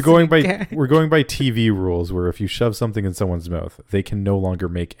we're going by TV rules where if you shove something in someone's mouth, they can no longer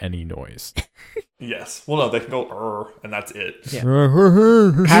make any noise. Yes. Well, no, they can go and that's it. Yeah.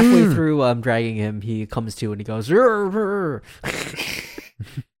 Halfway through dragging him, he comes to and he goes before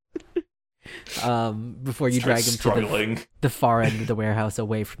you drag him to the far end of the warehouse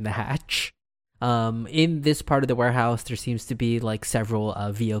away from the hatch. In this part of the warehouse there seems to be like several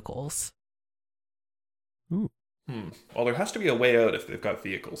vehicles. Ooh. Well, there has to be a way out if they've got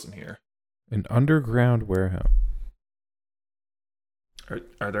vehicles in here. An underground warehouse.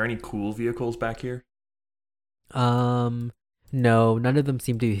 Are there any cool vehicles back here? No, none of them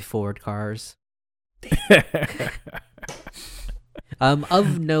seem to be Ford cars.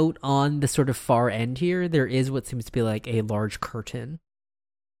 Of note, on the sort of far end here, there is what seems to be like a large curtain.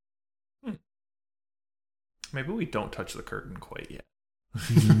 Maybe we don't touch the curtain quite yet.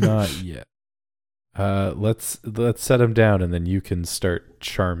 Not yet. Let's set him down and then you can start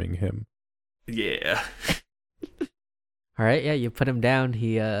charming him. Yeah. All right, yeah, you put him down.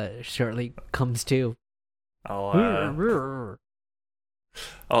 He shortly comes to.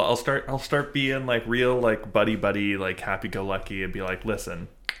 I'll start being like real like buddy like happy go lucky and be like, listen,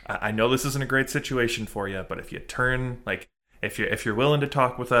 I know this isn't a great situation for you, but if you turn like if you're willing to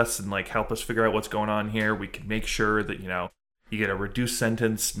talk with us and like help us figure out what's going on here, we can make sure that you get a reduced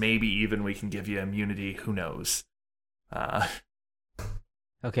sentence. Maybe even we can give you immunity. Who knows?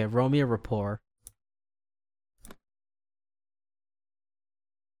 Okay, roll me a rapport.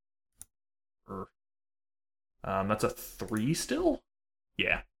 That's a 3 still?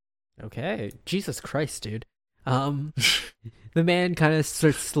 Yeah. Okay. Jesus Christ, dude. The man kind of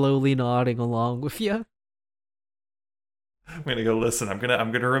starts slowly nodding along with you. I'm gonna go. Listen, I'm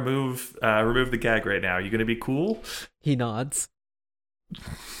gonna remove the gag right now. Are you gonna be cool? He nods.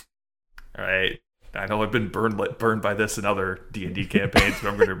 All right. I know I've been burned by this in other D&D campaigns, but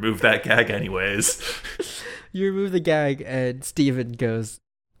I'm gonna remove that gag anyways. You remove the gag, and Steven goes,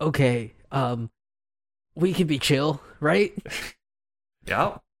 "Okay, we can be chill, right?"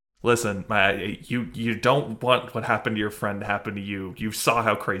 Yeah. Listen, you don't want what happened to your friend to happen to you. You saw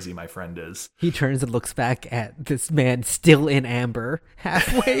how crazy my friend is. He turns and looks back at this man still in amber,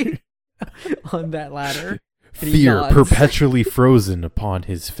 halfway on that ladder. Fear perpetually frozen upon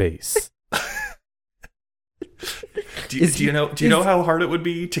his face. Do you know how hard it would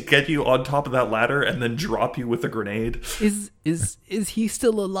be to get you on top of that ladder and then drop you with a grenade? Is he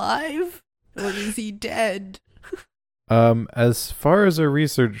still alive, or is he dead? As far as our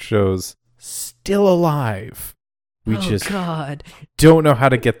research shows, still alive. We God. don't know how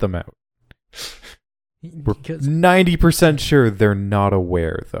to get them out. We're 90% sure they're not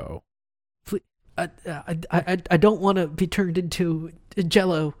aware, though. I don't want to be turned into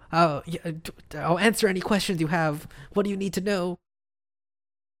Jello. I'll answer any questions you have. What do you need to know?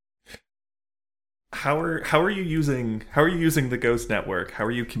 How are you using the Ghost Network? How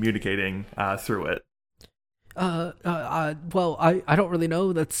are you communicating through it? Well, I don't really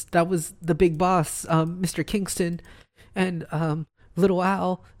know. That was the big boss, Mr. Kingston, and Little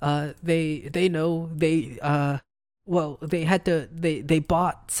Al. They know. They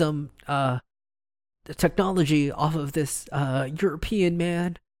bought some technology off of this European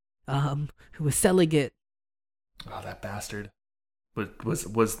man who was selling it. Oh, that bastard.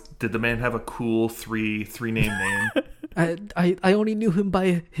 Did the man have a cool three name? I only knew him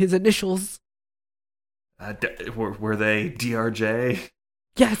by his initials. Were they DRJ?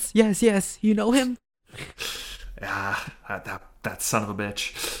 Yes. You know him? That son of a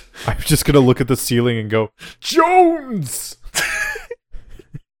bitch. I'm just gonna look at the ceiling and go, Jones!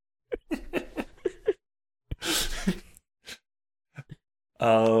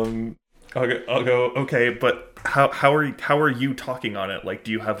 I'll go. Okay, but how are you talking on it? Like,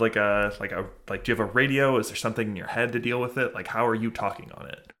 do you have do you have a radio? Is there something in your head to deal with it? Like, how are you talking on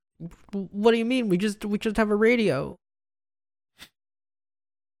it? What do you mean? We just have a radio.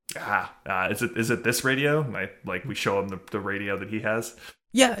 Is it this radio? Like we show him the radio that he has.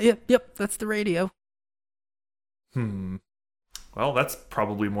 Yep. That's the radio. Well, that's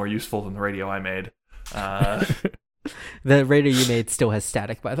probably more useful than the radio I made. The radio you made still has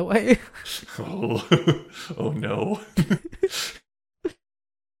static, by the way. Oh no. It's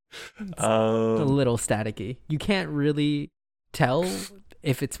a little staticky. You can't really tell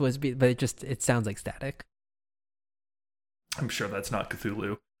if it's supposed to be, but it sounds like static. I'm sure that's not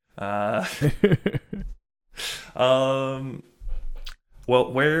Cthulhu.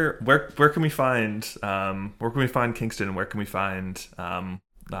 Well, where can we find Kingston? Where can we find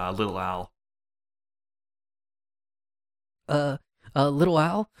Little Al? Little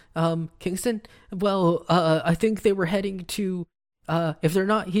Al, Kingston. Well, I think they were heading to. If they're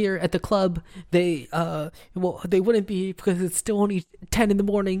not here at the club, they wouldn't be because it's still only 10 in the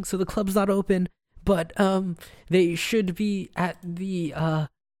morning, so the club's not open. But they should be at the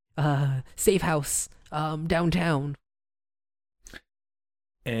safe house downtown.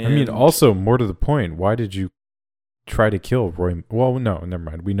 And I mean, also more to the point, why did you try to kill Roy? Well, no, never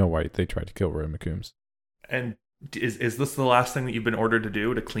mind. We know why they tried to kill Roy McCombs. And is this the last thing that you've been ordered to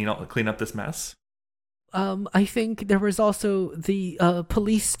do to clean up this mess? I think there was also the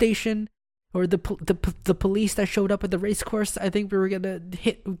police station, or the police that showed up at the race course. I think we were gonna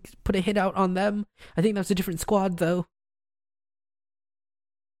put a hit out on them. I think that was a different squad, though.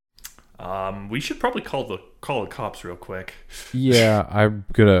 We should probably call the cops real quick. Yeah, I'm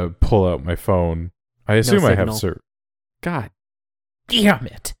gonna pull out my phone. I assume I have God damn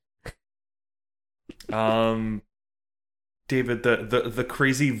it. David, the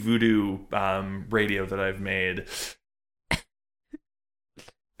crazy voodoo radio that I've made.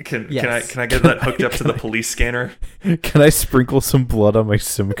 Can I get that hooked up to the police scanner? Can I sprinkle some blood on my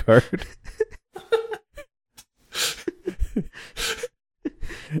SIM card?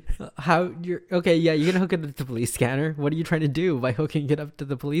 How you're okay? Yeah, you're gonna hook it up to the police scanner. What are you trying to do by hooking it up to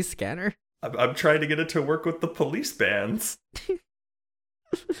the police scanner? I'm trying to get it to work with the police bands.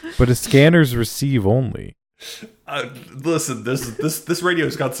 But a scanner's receive only. Listen, this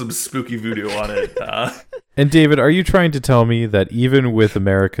radio's got some spooky voodoo on it. And David, are you trying to tell me that even with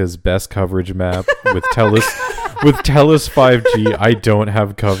America's best coverage map with Telus 5G, I don't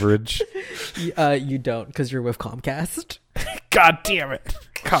have coverage? You don't, because you're with Comcast. God damn it!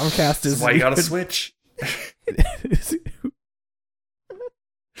 Comcast is why you gotta switch.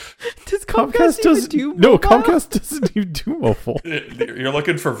 Does Comcast even do mobile? No, Comcast doesn't even do mobile. You're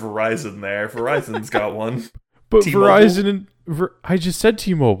looking for Verizon there. Verizon's got one. But T-Mobile? Verizon and I just said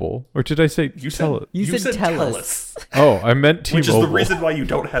T-Mobile, or did I say You said TELUS. Oh, I meant T-Mobile. Which is the reason why you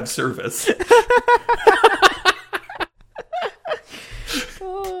don't have service.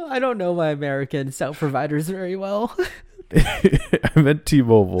 I don't know my American cell providers very well. I meant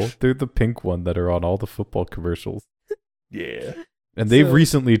T-Mobile. They're the pink one that are on all the football commercials. Yeah. And they've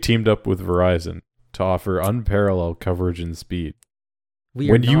recently teamed up with Verizon to offer unparalleled coverage and speed.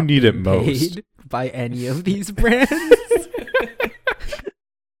 When you need it most. By any of these brands.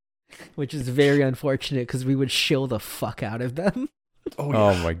 Which is very unfortunate because we would shill the fuck out of them. Oh, yeah.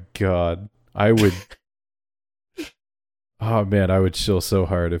 Oh my god. I would... Oh man, I would chill so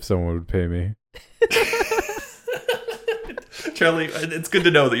hard if someone would pay me. Charlie, it's good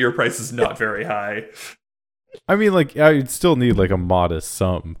to know that your price is not very high. I mean, like, I'd still need like a modest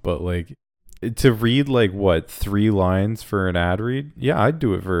sum, but like to read like what 3 lines for an ad read? Yeah, I'd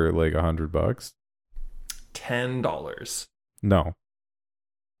do it for like $100. $10. No,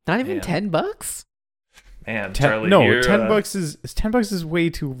 not even $10. Man, Charlie, no, $10 is $10 is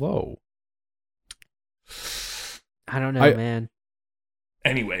way too low. I don't know, man.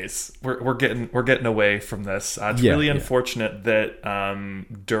 Anyways, we're getting away from this. It's really unfortunate that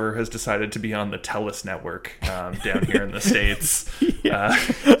Durr has decided to be on the TELUS network down here in the States.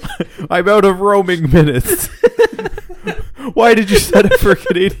 I'm out of roaming minutes. Why did you set it for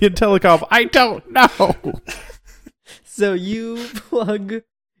Canadian Telecom? I don't know. So you plug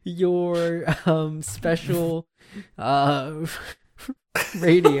your special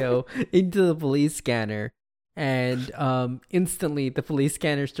radio into the police scanner. And instantly the police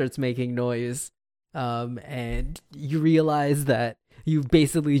scanner starts making noise, and you realize that you've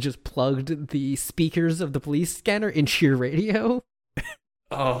basically just plugged the speakers of the police scanner into your radio.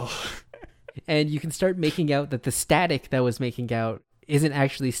 Oh. And you can start making out that the static that was making out isn't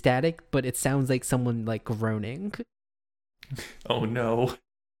actually static, but it sounds like someone like groaning. Oh no.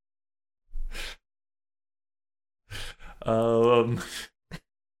 I'm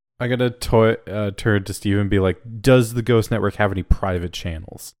gonna turn to Steven and be like, does the Ghost Network have any private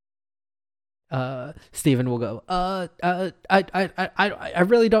channels? Steven will go, I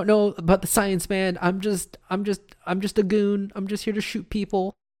really don't know about the science, man. I'm just a goon. I'm just here to shoot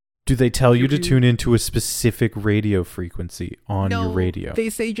people. Do they tell you to tune into a specific radio frequency on your radio?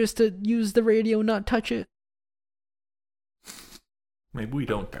 They say just to use the radio, not touch it. Maybe we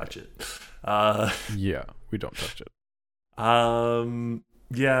don't touch it. Yeah, we don't touch it.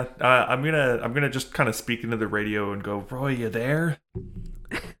 Yeah, I'm gonna just kind of speak into the radio and go, Roy, you there?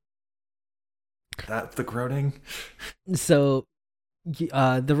 That's the groaning. So, the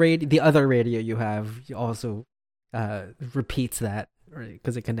other radio you have also repeats that, right?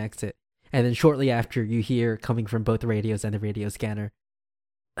 Because it connects it, and then shortly after you hear coming from both the radios and the radio scanner,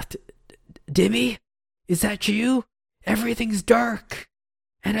 Dimmy, is that you? Everything's dark,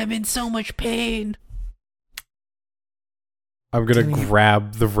 and I'm in so much pain. I'm going to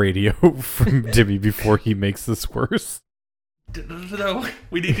grab the radio from Dimmy before he makes this worse. No,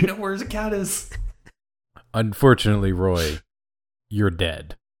 we need to know where his cat is. Unfortunately, Roy, you're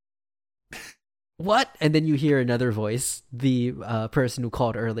dead. What? And then you hear another voice, the person who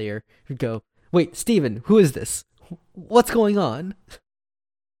called earlier, who go, wait, Steven, who is this? What's going on?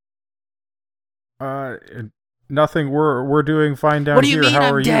 Nothing. We're doing fine down here.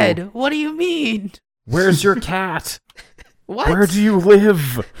 How are you? What do you mean I'm dead? What do you mean? Where's your cat? What? Where do you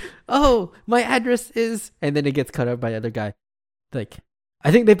live? Oh, my address is... And then it gets cut out by the other guy. Like,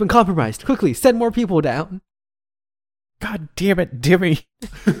 I think they've been compromised. Quickly, send more people down. God damn it, Dimmy.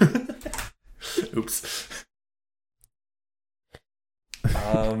 Oops.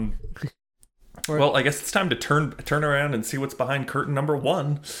 Well, I guess it's time to turn around and see what's behind curtain number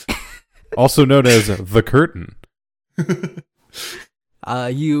 1. Also known as the curtain.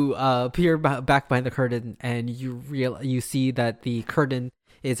 You peer back behind the curtain, and you see that the curtain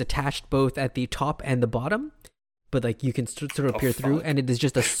is attached both at the top and the bottom, but like you can sort of peer through, and it is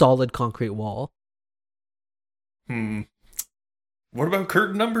just a solid concrete wall. What about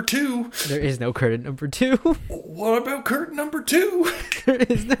curtain number 2? There is no curtain number 2. What about curtain number 2? There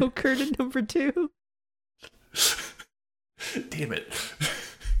is no curtain number 2. Damn it.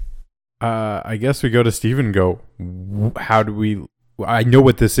 I guess we go to Steven and go, how do we... I know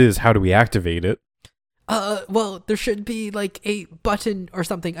what this is. How do we activate it? Well, there should be like a button or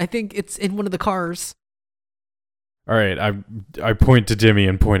something. I think it's in one of the cars. All right, I point to Dimmy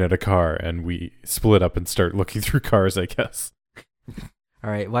and point at a car, and we split up and start looking through cars, I guess. All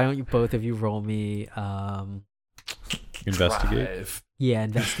right, why don't you both of you roll me investigate? Drive. Yeah,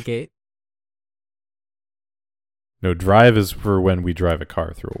 investigate. No, drive is for when we drive a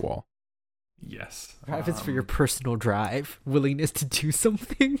car through a wall. Yes. Drive is for your personal drive, willingness to do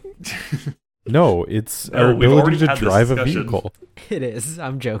something. No, it's our ability to drive a vehicle. It is.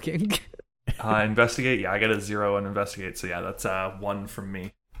 I'm joking. Investigate. Yeah, I got a 0 on investigate. So yeah, that's 1 from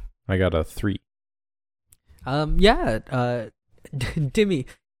me. I got a 3. Dimmy,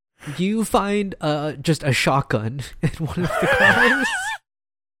 you find just a shotgun in one of the cars.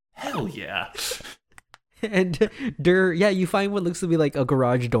 Hell yeah. And Dur, yeah, you find what looks to be like a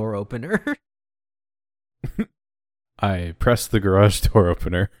garage door opener. I press the garage door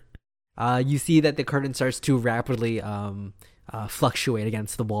opener. You see that the curtain starts to rapidly fluctuate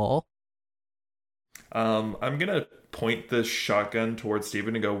against the wall. I'm gonna point this shotgun towards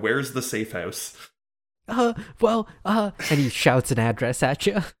Steven and go, "Where's the safe house?" And he shouts an address at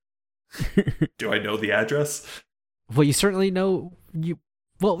you. Do I know the address? Well, you certainly know you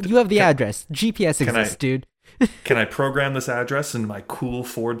have the address. GPS exists, dude. Can I program this address in my cool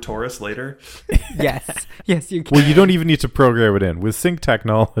Ford Taurus later? Yes, you can. Well, you don't even need to program it in. With sync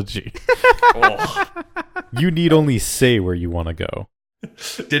technology, you need only say where you want to go.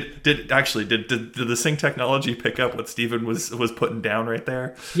 Did the sync technology pick up what Steven was putting down right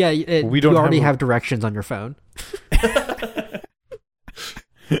there? Yeah, you already have directions on your phone.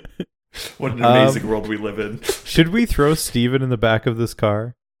 What an amazing world we live in. Should we throw Steven in the back of this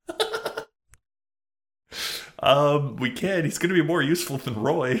car? We can. He's going to be more useful than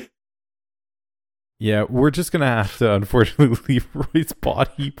Roy. Yeah, we're just going to have to, unfortunately, leave Roy's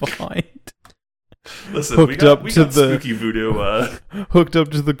body behind. Listen, we got spooky voodoo. Hooked up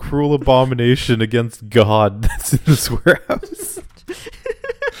to the cruel abomination against God that's in this warehouse.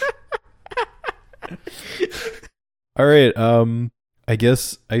 All right, I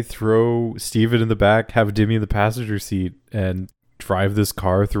guess I throw Steven in the back, have Dimmy in the passenger seat, and drive this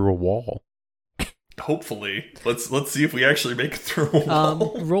car through a wall. Hopefully. Let's see if we actually make it through a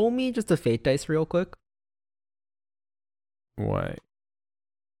wall. Roll me just a fate dice real quick. Why?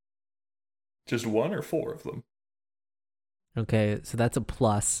 Just 1 or 4 of them? Okay, so that's a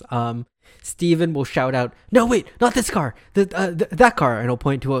plus. Steven will shout out, "No, wait, not this car! That car!" And he'll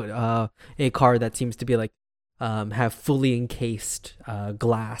point to a car that seems to be like have fully encased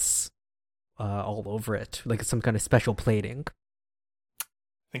glass all over it, like some kind of special plating.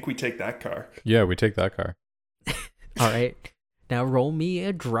 I think we take that car. Yeah, we take that car. All right. Now roll me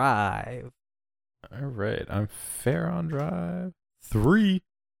a drive. All right. I'm fair on drive. 3.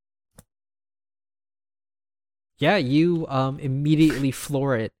 Yeah, you immediately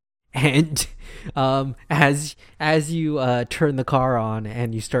floor it. And as you turn the car on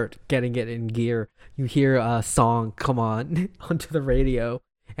and you start getting it in gear, you hear a song come on onto the radio.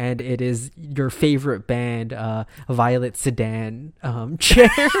 And it is your favorite band, Violet Sedan Chair.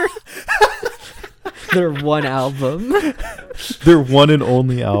 Their one album. Their one and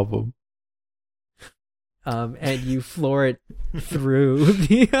only album. And you floor it through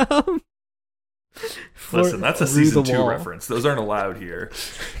the Listen, that's a season 2 reference. Those aren't allowed here.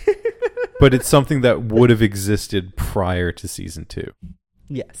 But it's something that would have existed prior to season 2.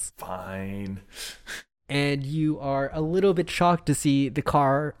 Yes. Fine. And you are a little bit shocked to see the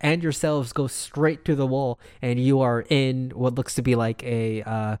car and yourselves go straight to the wall, and you are in what looks to be like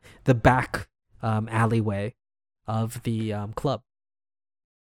the back alleyway of the club.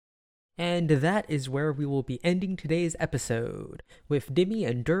 And that is where we will be ending today's episode, with Dimmy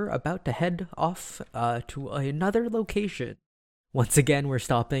and Dur about to head off to another location. Once again, we're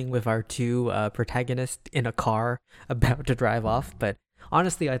stopping with our 2 protagonists in a car about to drive off, but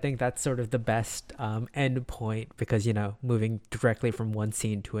honestly, I think that's sort of the best end point because, moving directly from one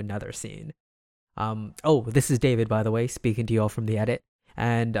scene to another scene. This is David, by the way, speaking to you all from the edit.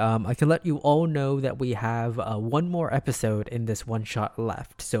 And I can let you all know that we have one more episode in this one-shot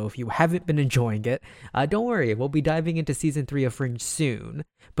left. So if you haven't been enjoying it, don't worry. We'll be diving into Season 3 of Fringe soon.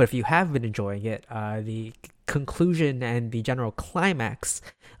 But if you have been enjoying it, the conclusion and the general climax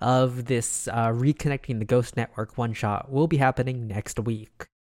of this Reconnecting the Ghost Network one-shot will be happening next week.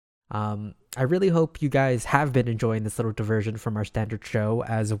 I really hope you guys have been enjoying this little diversion from our standard show,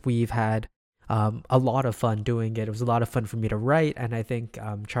 as we've had a lot of fun doing it. It was a lot of fun for me to write, and I think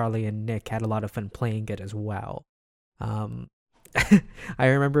Charlie and Nick had a lot of fun playing it as well. I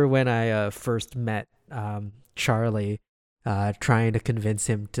remember when I first met Charlie, trying to convince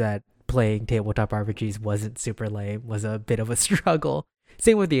him that playing tabletop RPGs wasn't super lame was a bit of a struggle.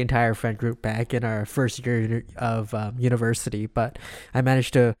 Same with the entire friend group back in our first year of university, but I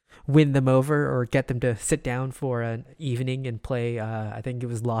managed to win them over or get them to sit down for an evening and play, I think it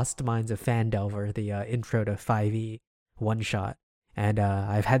was Lost Minds of Phandelver, the intro to 5e one-shot. And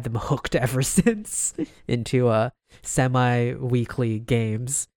I've had them hooked ever since into semi-weekly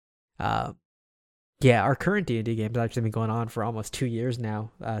games. Our current D&D games have actually been going on for almost 2 years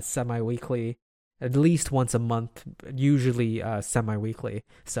now, semi-weekly, at least once a month, usually semi-weekly.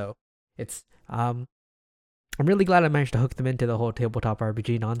 So it's I'm really glad I managed to hook them into the whole tabletop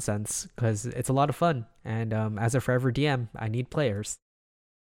RPG nonsense, because it's a lot of fun. And as a forever DM, I need players.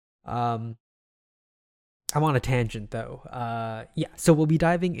 I'm on a tangent though. So we'll be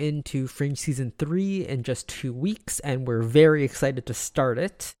diving into Fringe Season 3 in just 2 weeks, and we're very excited to start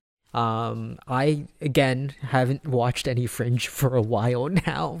it. I again haven't watched any Fringe for a while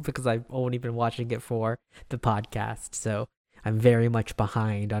now because I've only been watching it for the podcast, so I'm very much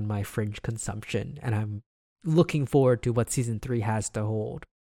behind on my Fringe consumption, and I'm looking forward to what Season 3 has to hold.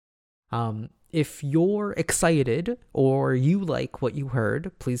 If you're excited or you like what you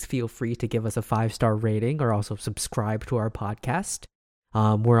heard, please feel free to give us a 5-star rating or also subscribe to our podcast.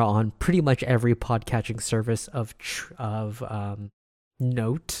 We're on pretty much every podcatching service of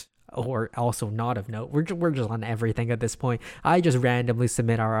note, or also not of note. We're just on everything at this point. I just randomly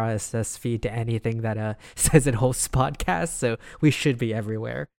submit our RSS feed to anything that says it hosts podcasts, so we should be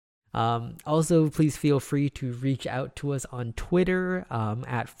everywhere. Also, please feel free to reach out to us on Twitter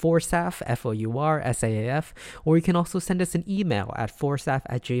at Foursaaf, FOURSAAF, or you can also send us an email at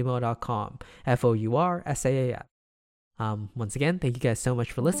foursaaf@gmail.com, FOURSAAF. Once again, thank you guys so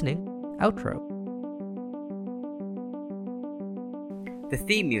much for listening. Outro. The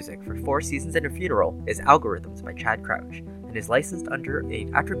theme music for 4 Seasons and a Funeral is Algorithms by Chad Crouch and is licensed under a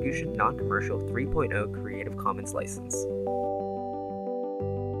Attribution Non-Commercial 3.0 Creative Commons license.